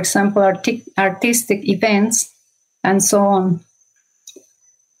 for example, artistic events and so on.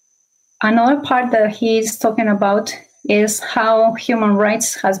 Another part that he's talking about is how human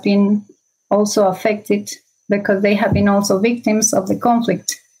rights has been also affected, because they have been also victims of the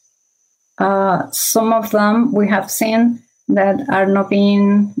conflict. Some of them we have seen that are not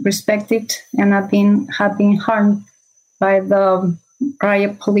being respected and have been harmed by the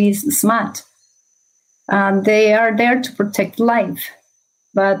riot police SMAT. They are there to protect life,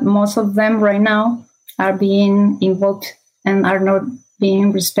 but most of them right now are being invoked and are not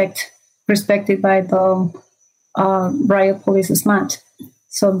being respected by the riot police SMAT.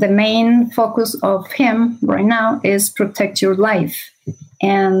 So the main focus of him right now is protect your life.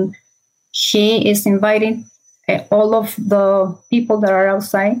 And he is inviting all of the people that are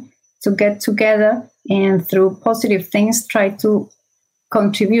outside to get together and through positive things try to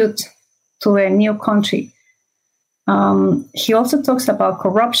contribute to a new country. He also talks about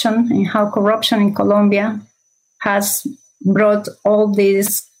corruption and how corruption in Colombia has brought all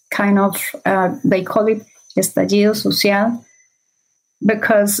these kind of, they call it estallido social,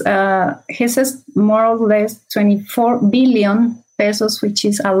 because he says more or less 24 billion pesos, which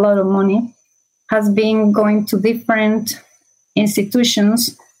is a lot of money, has been going to different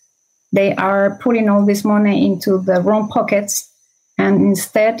institutions. They are putting all this money into the wrong pockets, and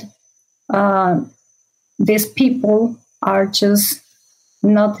instead, these people are just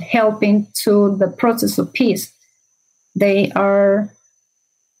not helping to the process of peace. They are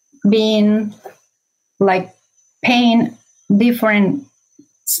being like paying different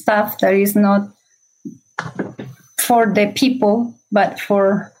stuff that is not for the people, but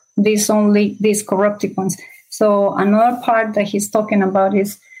for these corrupted ones. So another part that he's talking about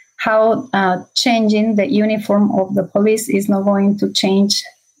is how changing the uniform of the police is not going to change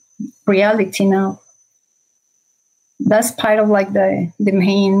reality now. That's part of like the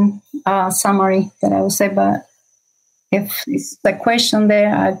main summary that I would say, but if it's the question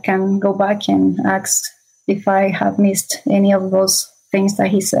there, I can go back and ask if I have missed any of those things that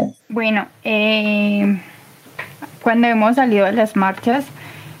he said. Bueno, cuando hemos salido de las marchas,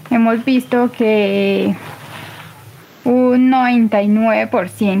 hemos visto que un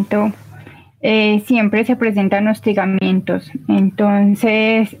 99% siempre se presentan hostigamientos.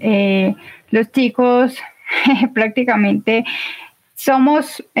 Entonces, los chicos prácticamente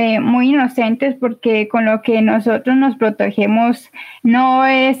somos muy inocentes porque con lo que nosotros nos protegemos no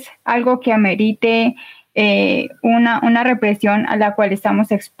es algo que amerite una represión a la cual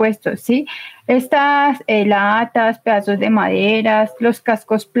estamos expuestos, ¿sí? Estas latas, pedazos de maderas, los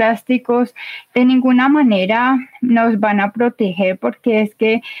cascos plásticos, de ninguna manera nos van a proteger porque es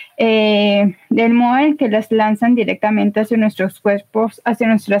que del modo en que las lanzan directamente hacia nuestros cuerpos, hacia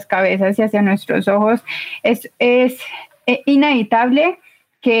nuestras cabezas y hacia nuestros ojos, es inevitable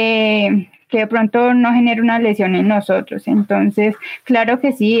que de pronto no genere una lesión en nosotros. Entonces, claro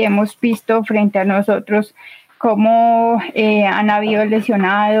que sí, hemos visto frente a nosotros cómo han habido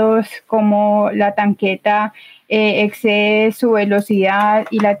lesionados, cómo la tanqueta excede su velocidad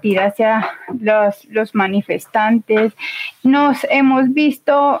y la tira hacia los manifestantes. Nos hemos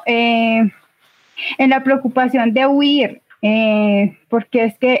visto en la preocupación de huir, porque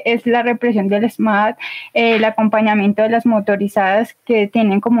es que es la represión del SMAT, el acompañamiento de las motorizadas que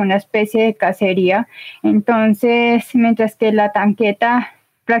tienen como una especie de cacería. Entonces, mientras que la tanqueta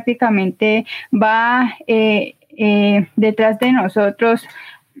prácticamente va detrás de nosotros,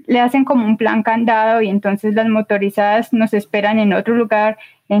 le hacen como un plan candado y entonces las motorizadas nos esperan en otro lugar.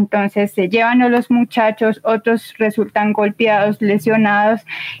 Entonces se llevan a los muchachos, otros resultan golpeados, lesionados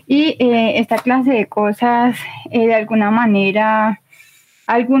y esta clase de cosas de alguna manera,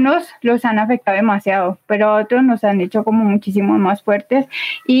 algunos los han afectado demasiado, pero otros nos han hecho como muchísimo más fuertes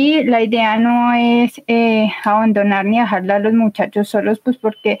y la idea no es abandonar ni dejarla a los muchachos solos, pues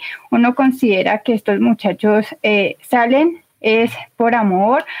porque uno considera que estos muchachos salen es por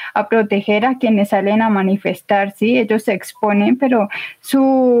amor a proteger a quienes salen a manifestar, ¿sí? Ellos se exponen, pero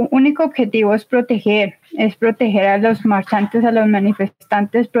su único objetivo es proteger a los marchantes, a los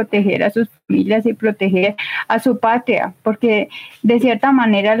manifestantes, proteger a sus familias y proteger a su patria, porque de cierta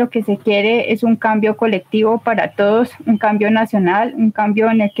manera lo que se quiere es un cambio colectivo para todos, un cambio nacional, un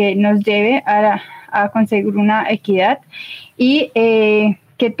cambio en el que nos lleve a conseguir una equidad y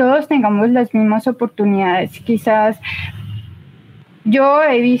que todos tengamos las mismas oportunidades. Quizás yo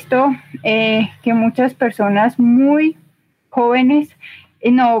he visto que muchas personas muy jóvenes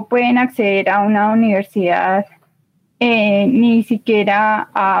no pueden acceder a una universidad, ni siquiera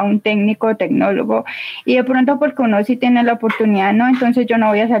a un técnico o tecnólogo. Y de pronto porque uno sí tiene la oportunidad, no, entonces yo no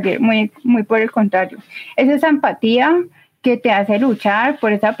voy a salir, muy por el contrario. Es esa empatía que te hace luchar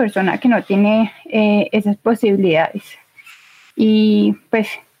por esa persona que no tiene esas posibilidades. Y pues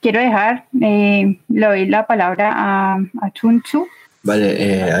quiero le doy la palabra a Chunchu.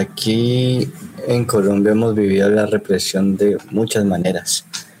 Vale, aquí en Colombia hemos vivido la represión de muchas maneras.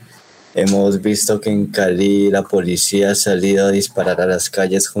 Hemos visto que en Cali la policía ha salido a disparar a las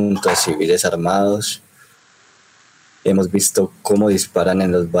calles junto a civiles armados. Hemos visto cómo disparan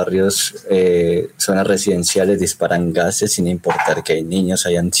en los barrios, zonas residenciales, disparan gases sin importar que hay niños,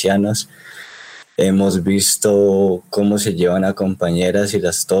 hay ancianos. Hemos visto cómo se llevan a compañeras y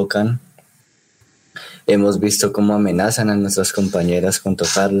las tocan. Hemos visto cómo amenazan a nuestras compañeras con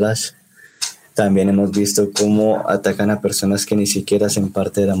tocarlas. También hemos visto cómo atacan a personas que ni siquiera hacen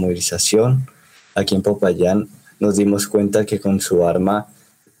parte de la movilización. Aquí en Popayán nos dimos cuenta que con su arma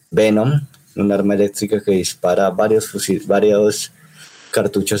Venom, un arma eléctrica que dispara varios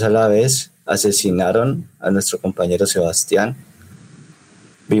cartuchos a la vez, asesinaron a nuestro compañero Sebastián.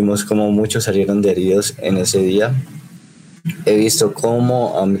 Vimos cómo muchos salieron heridos en ese día. He visto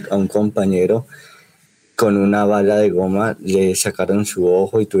cómo a un compañero con una bala de goma le sacaron su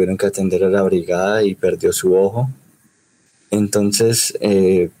ojo y tuvieron que atender a la brigada y perdió su ojo. Entonces,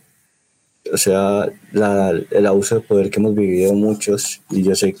 el abuso de poder que hemos vivido muchos, y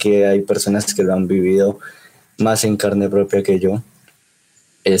yo sé que hay personas que lo han vivido más en carne propia que yo,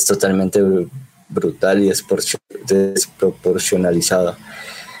 es totalmente brutal y desproporcionalizado.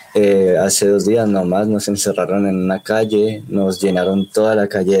 Hace 2 días nomás nos encerraron en una calle, nos llenaron toda la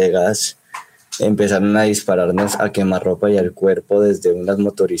calle de gas, empezaron a dispararnos a quemarropa y al cuerpo desde unas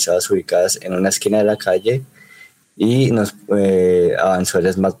motorizadas ubicadas en una esquina de la calle, y nos avanzó el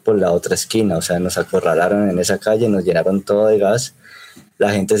ESMAD por la otra esquina. O sea, nos acorralaron en esa calle, nos llenaron todo de gas.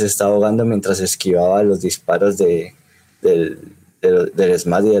 La gente se estaba ahogando mientras esquivaba los disparos del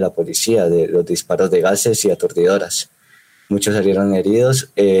ESMAD y de la policía, de los disparos de gases y aturdidoras. Muchos salieron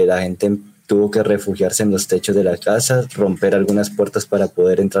heridos. La gente tuvo que refugiarse en los techos de la casa, romper algunas puertas para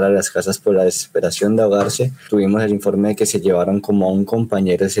poder entrar a las casas por la desesperación de ahogarse. Tuvimos el informe de que se llevaron como a un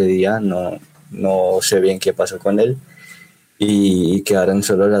compañero ese día, no sé bien qué pasó con él, y quedaron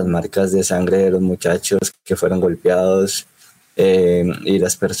solo las marcas de sangre de los muchachos que fueron golpeados, y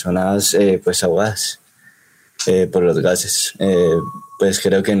las personas pues ahogadas por los gases. Pues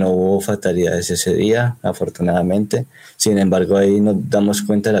creo que no hubo fatalidades ese día, afortunadamente. Sin embargo, ahí nos damos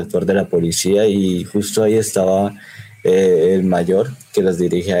cuenta del actuar de la policía, y justo ahí estaba el mayor que los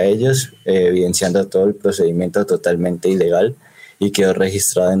dirige a ellos, evidenciando todo el procedimiento totalmente ilegal, y quedó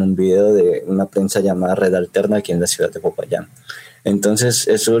registrado en un video de una prensa llamada Red Alterna aquí en la ciudad de Popayán. Entonces,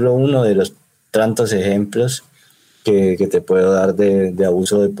 es solo uno de los tantos ejemplos que te puedo dar de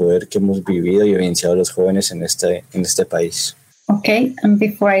abuso de poder que hemos vivido y evidenciado los jóvenes en este país. Okay, and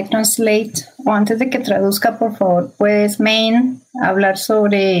before I translate, o antes de que traduzca, por favor, ¿puedes, Main, hablar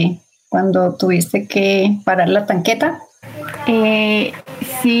sobre cuando tuviste que parar la tanqueta?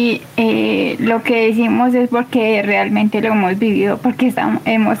 Sí, lo que decimos es porque realmente lo hemos vivido, porque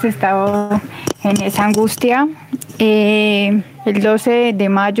hemos estado en esa angustia. El 12 de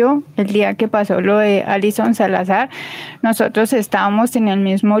mayo, el día que pasó lo de Alison Salazar, nosotros estábamos en el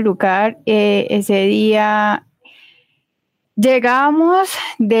mismo lugar. Ese día llegábamos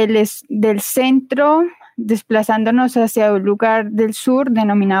del centro, desplazándonos hacia un lugar del sur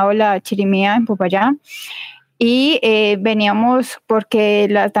denominado La Chirimía en Popayán. Y veníamos porque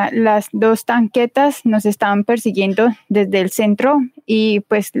las 2 tanquetas nos estaban persiguiendo desde el centro, y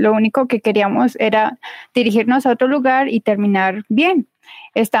pues lo único que queríamos era dirigirnos a otro lugar y terminar bien.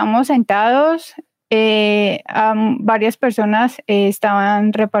 Estábamos sentados, varias personas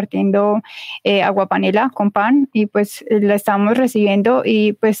estaban repartiendo agua panela con pan, y pues la estábamos recibiendo,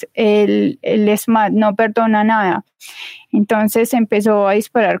 y pues el ESMAD no perdona nada. Entonces empezó a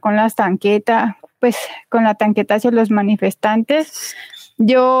disparar con la tanqueta hacia los manifestantes.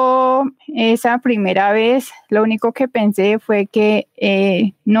 Yo esa primera vez lo único que pensé fue que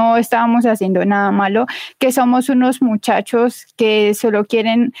no estábamos haciendo nada malo, que somos unos muchachos que solo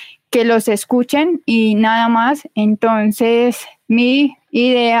quieren que los escuchen y nada más. Entonces mi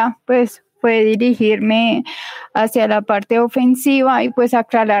idea pues fue dirigirme hacia la parte ofensiva y pues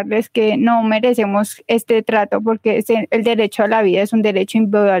aclararles que no merecemos este trato, porque el derecho a la vida es un derecho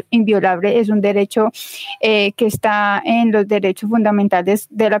inviolable, es un derecho que está en los derechos fundamentales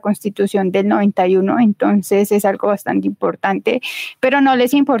de la Constitución del 91, entonces es algo bastante importante, pero no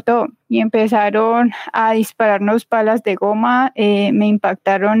les importó y empezaron a dispararnos balas de goma, me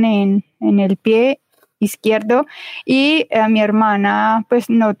impactaron en el pie izquierdo, y a mi hermana pues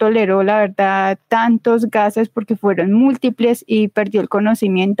no toleró, la verdad, tantos gases porque fueron múltiples y perdió el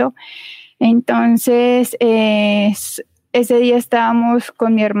conocimiento. Entonces ese día estábamos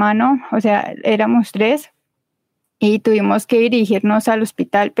con mi hermano, o sea, éramos 3 y tuvimos que dirigirnos al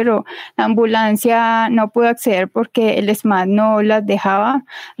hospital, pero la ambulancia no pudo acceder porque el ESMAD no las dejaba.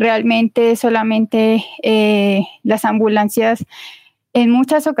 Realmente solamente las ambulancias en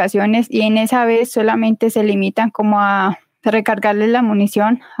muchas ocasiones, y en esa vez solamente se limitan como a recargarle la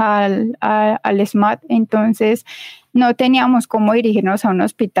munición al SMAT, entonces no teníamos cómo dirigirnos a un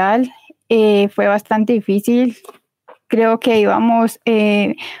hospital. Fue bastante difícil. Creo que íbamos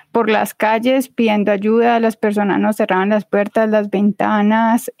por las calles pidiendo ayuda, las personas nos cerraban las puertas, las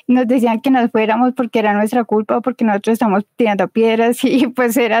ventanas, nos decían que nos fuéramos porque era nuestra culpa, porque nosotros estamos tirando piedras, y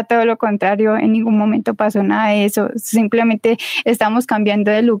pues era todo lo contrario. En ningún momento pasó nada de eso, simplemente estamos cambiando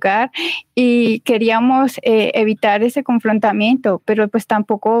de lugar y queríamos evitar ese confrontamiento, pero pues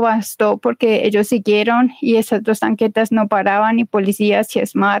tampoco bastó porque ellos siguieron y esas dos tanquetas no paraban, y policías y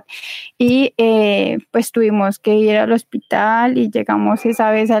SMAT, y pues tuvimos que ir al hospital y llegamos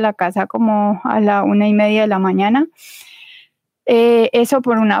esa vez a la casa como a la 1:30 de la mañana. Eso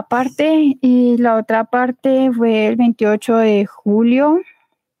por una parte, y la otra parte fue el 28 de junio,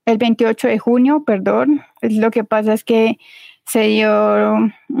 perdón. Lo que pasa es que se dio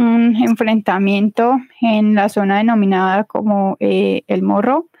un enfrentamiento en la zona denominada como El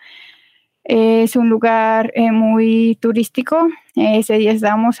Morro. Es un lugar muy turístico. Ese día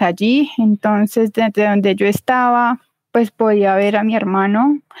estábamos allí, entonces desde donde yo estaba pues podía ver a mi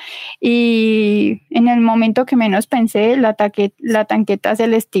hermano, y en el momento que menos pensé la tanqueta se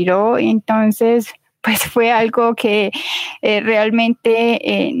les tiró, y entonces pues fue algo que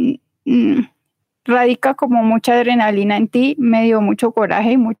realmente radica como mucha adrenalina en ti. Me dio mucho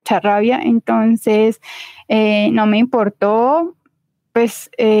coraje y mucha rabia, entonces no me importó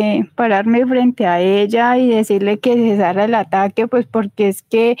pues pararme frente a ella y decirle que cesara el ataque, pues porque es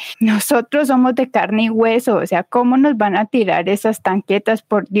que nosotros somos de carne y hueso. O sea, ¿cómo nos van a tirar esas tanquetas?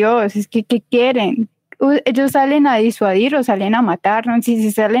 Por Dios, es que ¿qué quieren? Ellos salen a disuadir o salen a matarnos. Si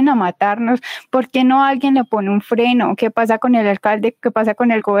se salen a matarnos, ¿por qué no alguien le pone un freno? ¿Qué pasa con el alcalde? ¿Qué pasa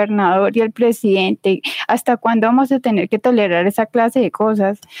con el gobernador y el presidente? ¿Hasta cuándo vamos a tener que tolerar esa clase de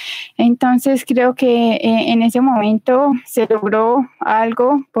cosas? Entonces creo que en ese momento se logró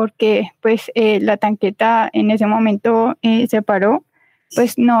algo, porque pues la tanqueta en ese momento se paró,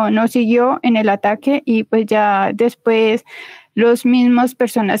 pues no siguió en el ataque, y pues ya después los mismos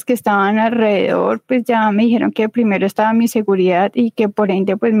personas que estaban alrededor pues ya me dijeron que primero estaba mi seguridad y que por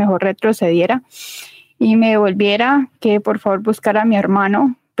ende pues mejor retrocediera y me devolviera, que por favor buscara a mi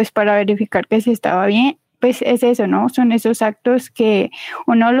hermano pues para verificar que si estaba bien. Pues es eso, ¿no? Son esos actos que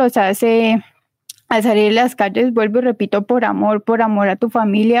uno los hace al salir de las calles, vuelvo y repito, por amor a tu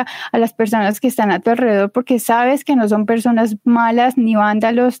familia, a las personas que están a tu alrededor, porque sabes que no son personas malas, ni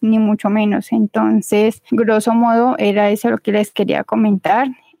vándalos, ni mucho menos. Entonces, grosso modo, era eso lo que les quería comentar,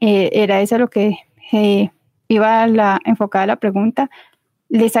 era eso lo que iba enfocada la pregunta.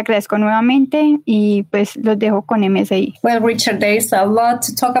 Les agradezco nuevamente y pues los dejo con MSI. Well, Richard, there is a lot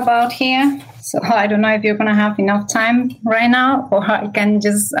to talk about here. So I don't know if you're going to have enough time right now, or I can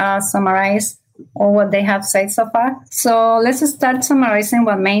just summarize all what they have said so far. So let's start summarizing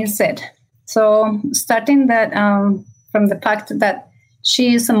what Maine said. So starting that from the fact that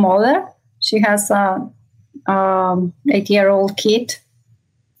she is a mother, she has a 8-year-old kid.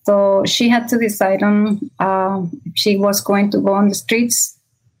 So she had to decide on if she was going to go on the streets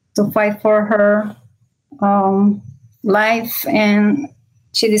to fight for her life, and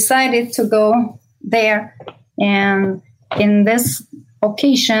she decided to go there. And in this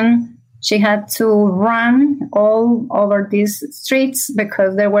occasion, she had to run all over these streets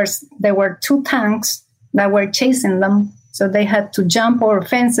because there were 2 tanks that were chasing them. So they had to jump over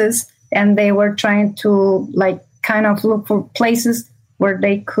fences, and they were trying to kind of look for places where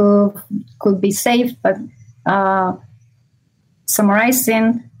they could be safe. But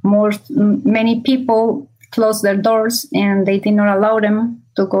summarizing, many people closed their doors, and they did not allow them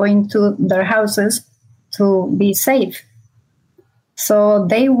to go into their houses to be safe. So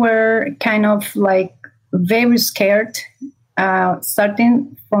they were kind of very scared,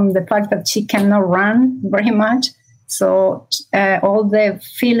 starting from the fact that she cannot run very much. So all the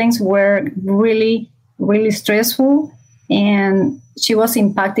feelings were really, really stressful, and she was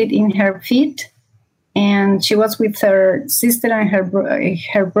impacted in her feet. And she was with her sister and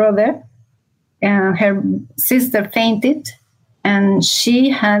her brother, and her sister fainted, and she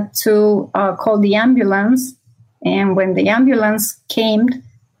had to call the ambulance. And when the ambulance came,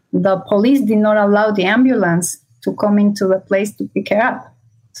 the police did not allow the ambulance to come into the place to pick her up.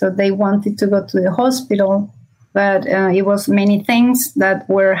 So they wanted to go to the hospital, but it was many things that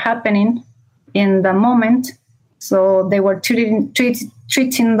were happening in the moment. So they were treating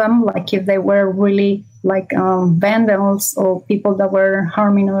them like if they were really vandals or people that were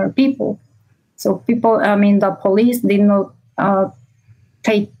harming other people. So the police did not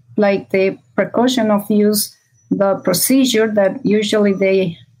take the precaution of use the procedure that usually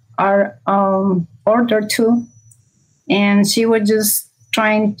they are ordered to. and she was just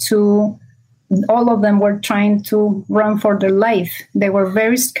all of them were trying to run for their life. They were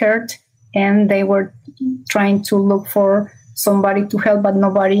very scared, and they were trying to look for somebody to help, but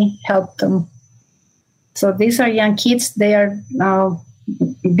nobody helped them. So these are young kids. They are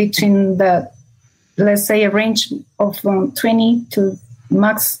between let's say, a range of 20 to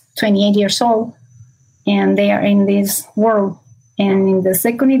max 28 years old, and they are in this world. And in the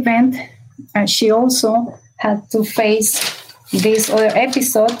second event, she also had to face this other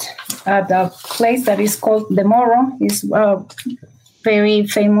episode at a place that is called The Morro. It's very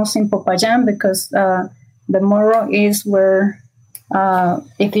famous in Popayán because The Morro is where,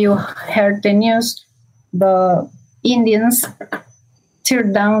 if you heard the news, the Indians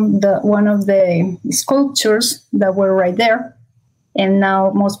teared down one of the sculptures that were right there. And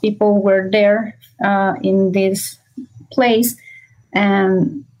now most people were there in this place.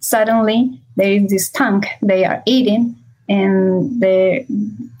 And suddenly there is this tank they are eating, and the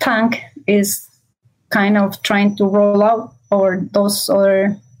tank is kind of trying to roll out over those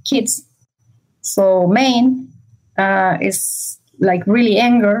other kids. So Maine is like really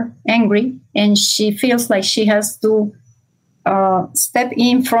angry, and she feels like she has to step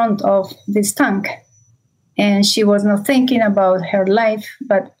in front of this tank. And she was not thinking about her life,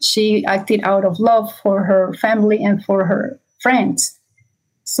 but she acted out of love for her family and for her friends.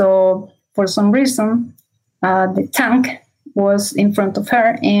 So for some reason, the tank was in front of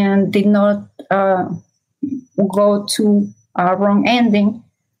her and did not go to a wrong ending,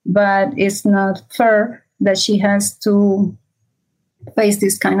 but it's not fair that she has to face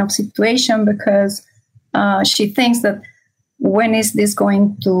this kind of situation, because she thinks that when is this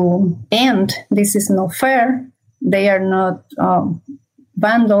going to end? This is not fair. They are not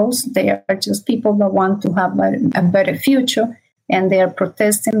vandals. They are just people that want to have a better future, and they are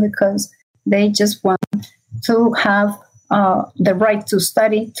protesting because they just want to have the right to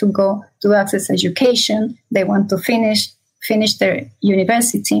study, to go to access education. They want to finish their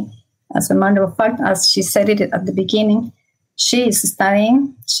university. As a matter of fact, as she said it at the beginning, she is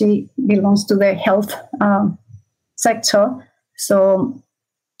studying. She belongs to the health sector. So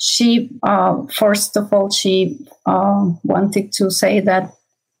she, first of all, she wanted to say that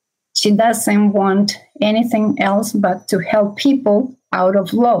she doesn't want anything else but to help people out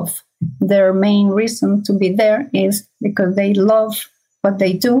of love. Their main reason to be there is because they love what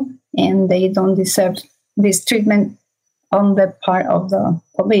they do, and they don't deserve this treatment on the part of the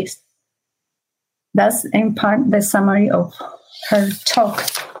police. That's in part the summary of her talk.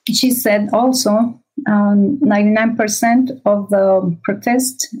 She said also 99% of the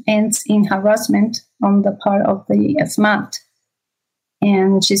protest ends in harassment on the part of the SMAT.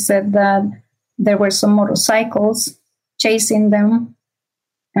 And she said that there were some motorcycles chasing them,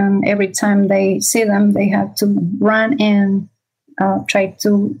 and every time they see them, they have to run and try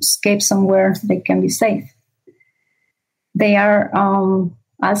to escape somewhere they can be safe. They are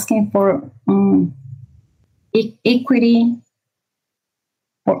asking for equity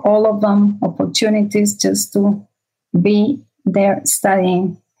for all of them, opportunities just to be there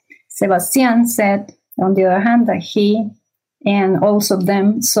studying. Sebastian said, on the other hand, that he and also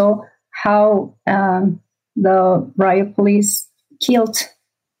them saw how the riot police killed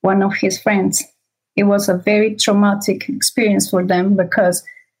one of his friends. It was a very traumatic experience for them because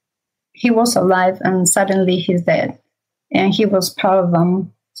he was alive and suddenly he's dead, and he was proud of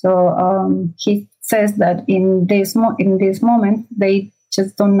them. So he says that in this moment, they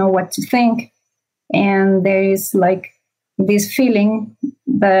just don't know what to think. And there is like this feeling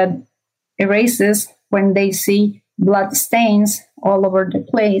that erases when they see blood stains all over the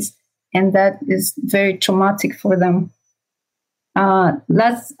place. And that is very traumatic for them.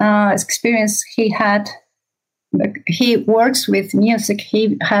 Last experience he had, he works with music.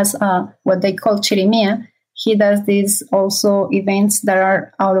 He has what they call chirimia. He does these also events that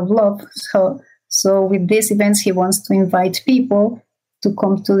are out of love. So with these events, he wants to invite people to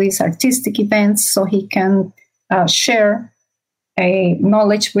come to these artistic events so he can share a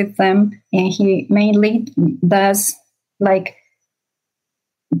knowledge with them. And he mainly does like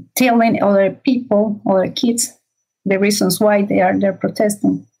telling other people, other kids, the reasons why they are there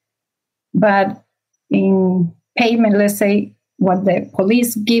protesting. But in payment, let's say, what the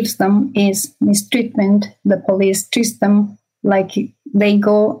police gives them is mistreatment. The police treats them like they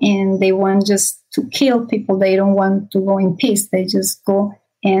go and they want just to kill people. They don't want to go in peace. They just go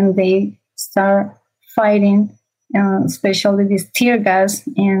and they start fighting, especially this tear gas.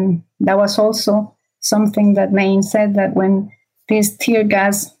 And that was also something that Maine said, that when this tear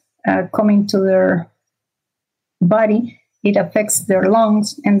gas coming to their body, it affects their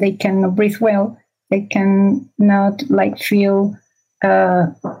lungs and they cannot breathe well. they can not like feel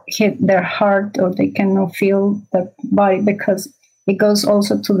hit their heart, or they cannot feel the body, because it goes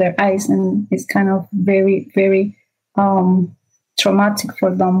also to their eyes, and it's kind of very, very traumatic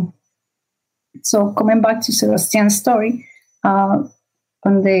for them. So coming back to Sebastian's story, on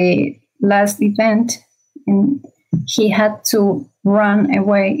the last event, he had to run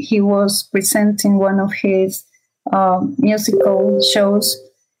away. He was presenting one of his musical shows,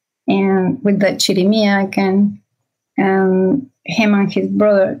 and with the chirimia again, and him and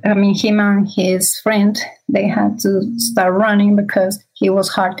his friend, they had to start running because he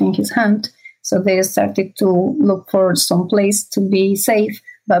was hurting his hand. So they started to look for some place to be safe,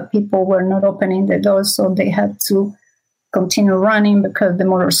 but people were not opening the doors, so they had to continue running because the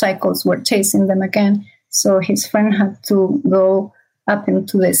motorcycles were chasing them again. So his friend had to go up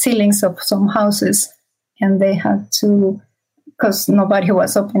into the ceilings of some houses, and they had to, because nobody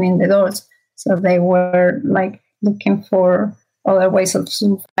was opening the doors, so they were like looking for other ways of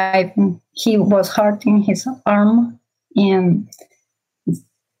surviving. He was hurting his arm, and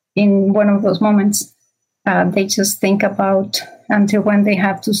in one of those moments, they just think about until when they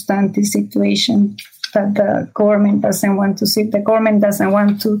have to stand this situation that the government doesn't want to see. The government doesn't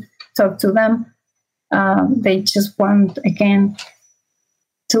want to talk to them. They just want, again,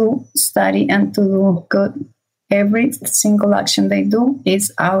 to study and to do good. Every single action they do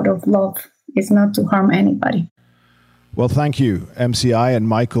is out of love. It's not to harm anybody. Well, thank you, MCI and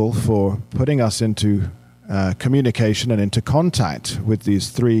Michael, for putting us into communication and into contact with these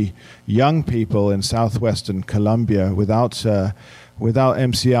three young people in southwestern Colombia. Without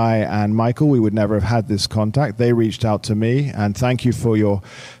MCI and Michael, we would never have had this contact. They reached out to me, and thank you for your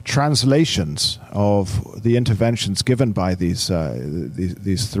translations of the interventions given by these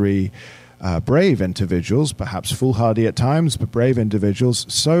three brave individuals, perhaps foolhardy at times, but brave individuals.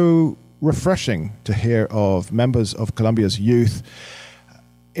 So refreshing to hear of members of Colombia's youth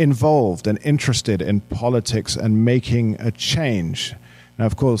involved and interested in politics and making a change. Now,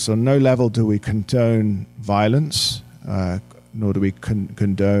 of course, on no level do we condone violence, nor do we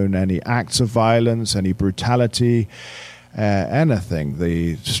condone any acts of violence, any brutality, anything.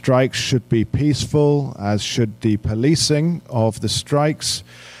 The strikes should be peaceful, as should the policing of the strikes.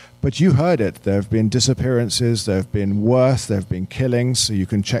 But you heard it. There have been disappearances, there have been worse, there have been killings. So you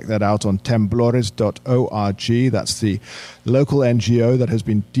can check that out on temblores.org. That's the local NGO that has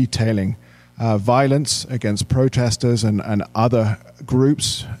been detailing violence against protesters and other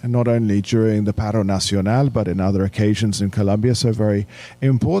groups, and not only during the Paro Nacional, but in other occasions in Colombia. So very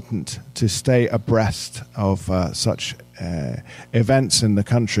important to stay abreast of such events in the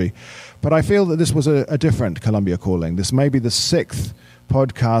country. But I feel that this was a different Colombia Calling. This may be the sixth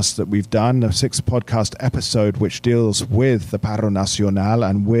podcast that we've done, the sixth podcast episode, which deals with the Paro Nacional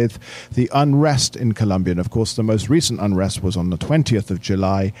and with the unrest in Colombia. And of course, the most recent unrest was on the 20th of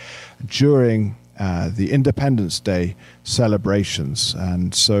July during the Independence Day celebrations.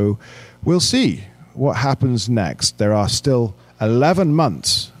 And so we'll see what happens next. There are still 11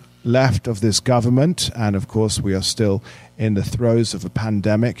 months left of this government, and of course we are still in the throes of a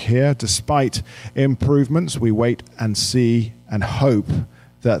pandemic here. Despite improvements, we wait and see and hope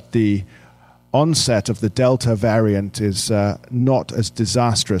that the onset of the Delta variant is not as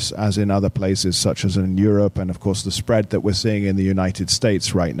disastrous as in other places, such as in Europe, and of course the spread that we're seeing in the United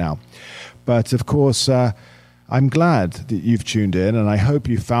States right now. But of course, I'm glad that you've tuned in, and I hope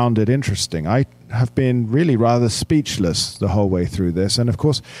you found it interesting. I have been really rather speechless the whole way through this. And of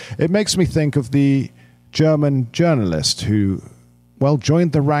course, it makes me think of the German journalist who, well,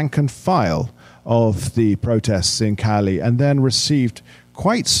 joined the rank and file of the protests in Cali and then received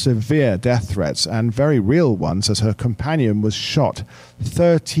quite severe death threats, and very real ones, as her companion was shot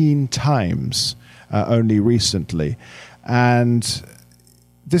 13 times only recently. And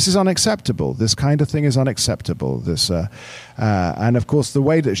this is unacceptable. This kind of thing is unacceptable. And of course, the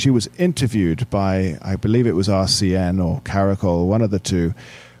way that she was interviewed by, I believe it was RCN or Caracol, one of the two,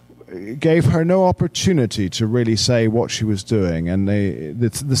 gave her no opportunity to really say what she was doing. And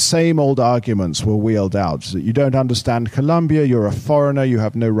the same old arguments were wheeled out. That you don't understand Colombia, you're a foreigner, you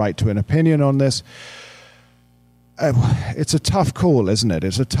have no right to an opinion on this. It's a tough call, isn't it?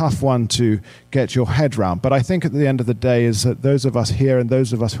 It's a tough one to get your head round. But I think at the end of the day is that those of us here and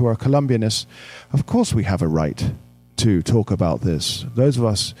those of us who are Colombianists, of course we have a right to talk about this. Those of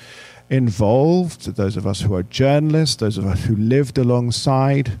us involved, those of us who are journalists, those of us who lived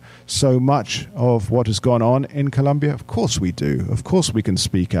alongside so much of what has gone on in Colombia, of course we do. Of course we can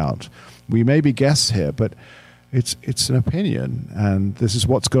speak out. We may be guests here, but it's an opinion, and this is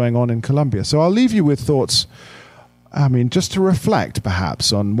what's going on in Colombia. So I'll leave you with thoughts I mean, just to reflect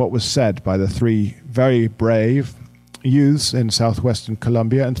perhaps on what was said by the three very brave youths in southwestern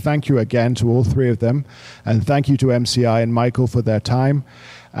Colombia. And thank you again to all three of them. And thank you to MCI and Michael for their time.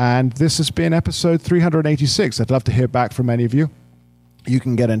 And this has been episode 386. I'd love to hear back from any of you. You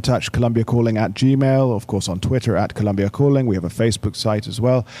can get in touch, columbiacalling@gmail.com, of course on Twitter @ColumbiaCalling. We have a Facebook site as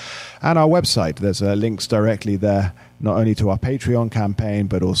well. And our website, there's links directly there, not only to our Patreon campaign,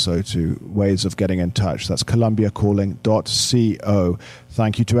 but also to ways of getting in touch. That's columbiacalling.co.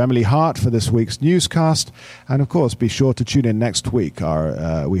 Thank you to Emily Hart for this week's newscast. And of course, be sure to tune in next week.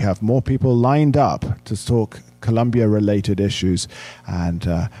 We have more people lined up to talk Colombia-related issues, and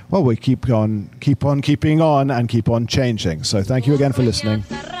we keep on keeping on and keep on changing. So thank you again for listening.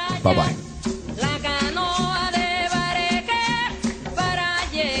 Bye-bye.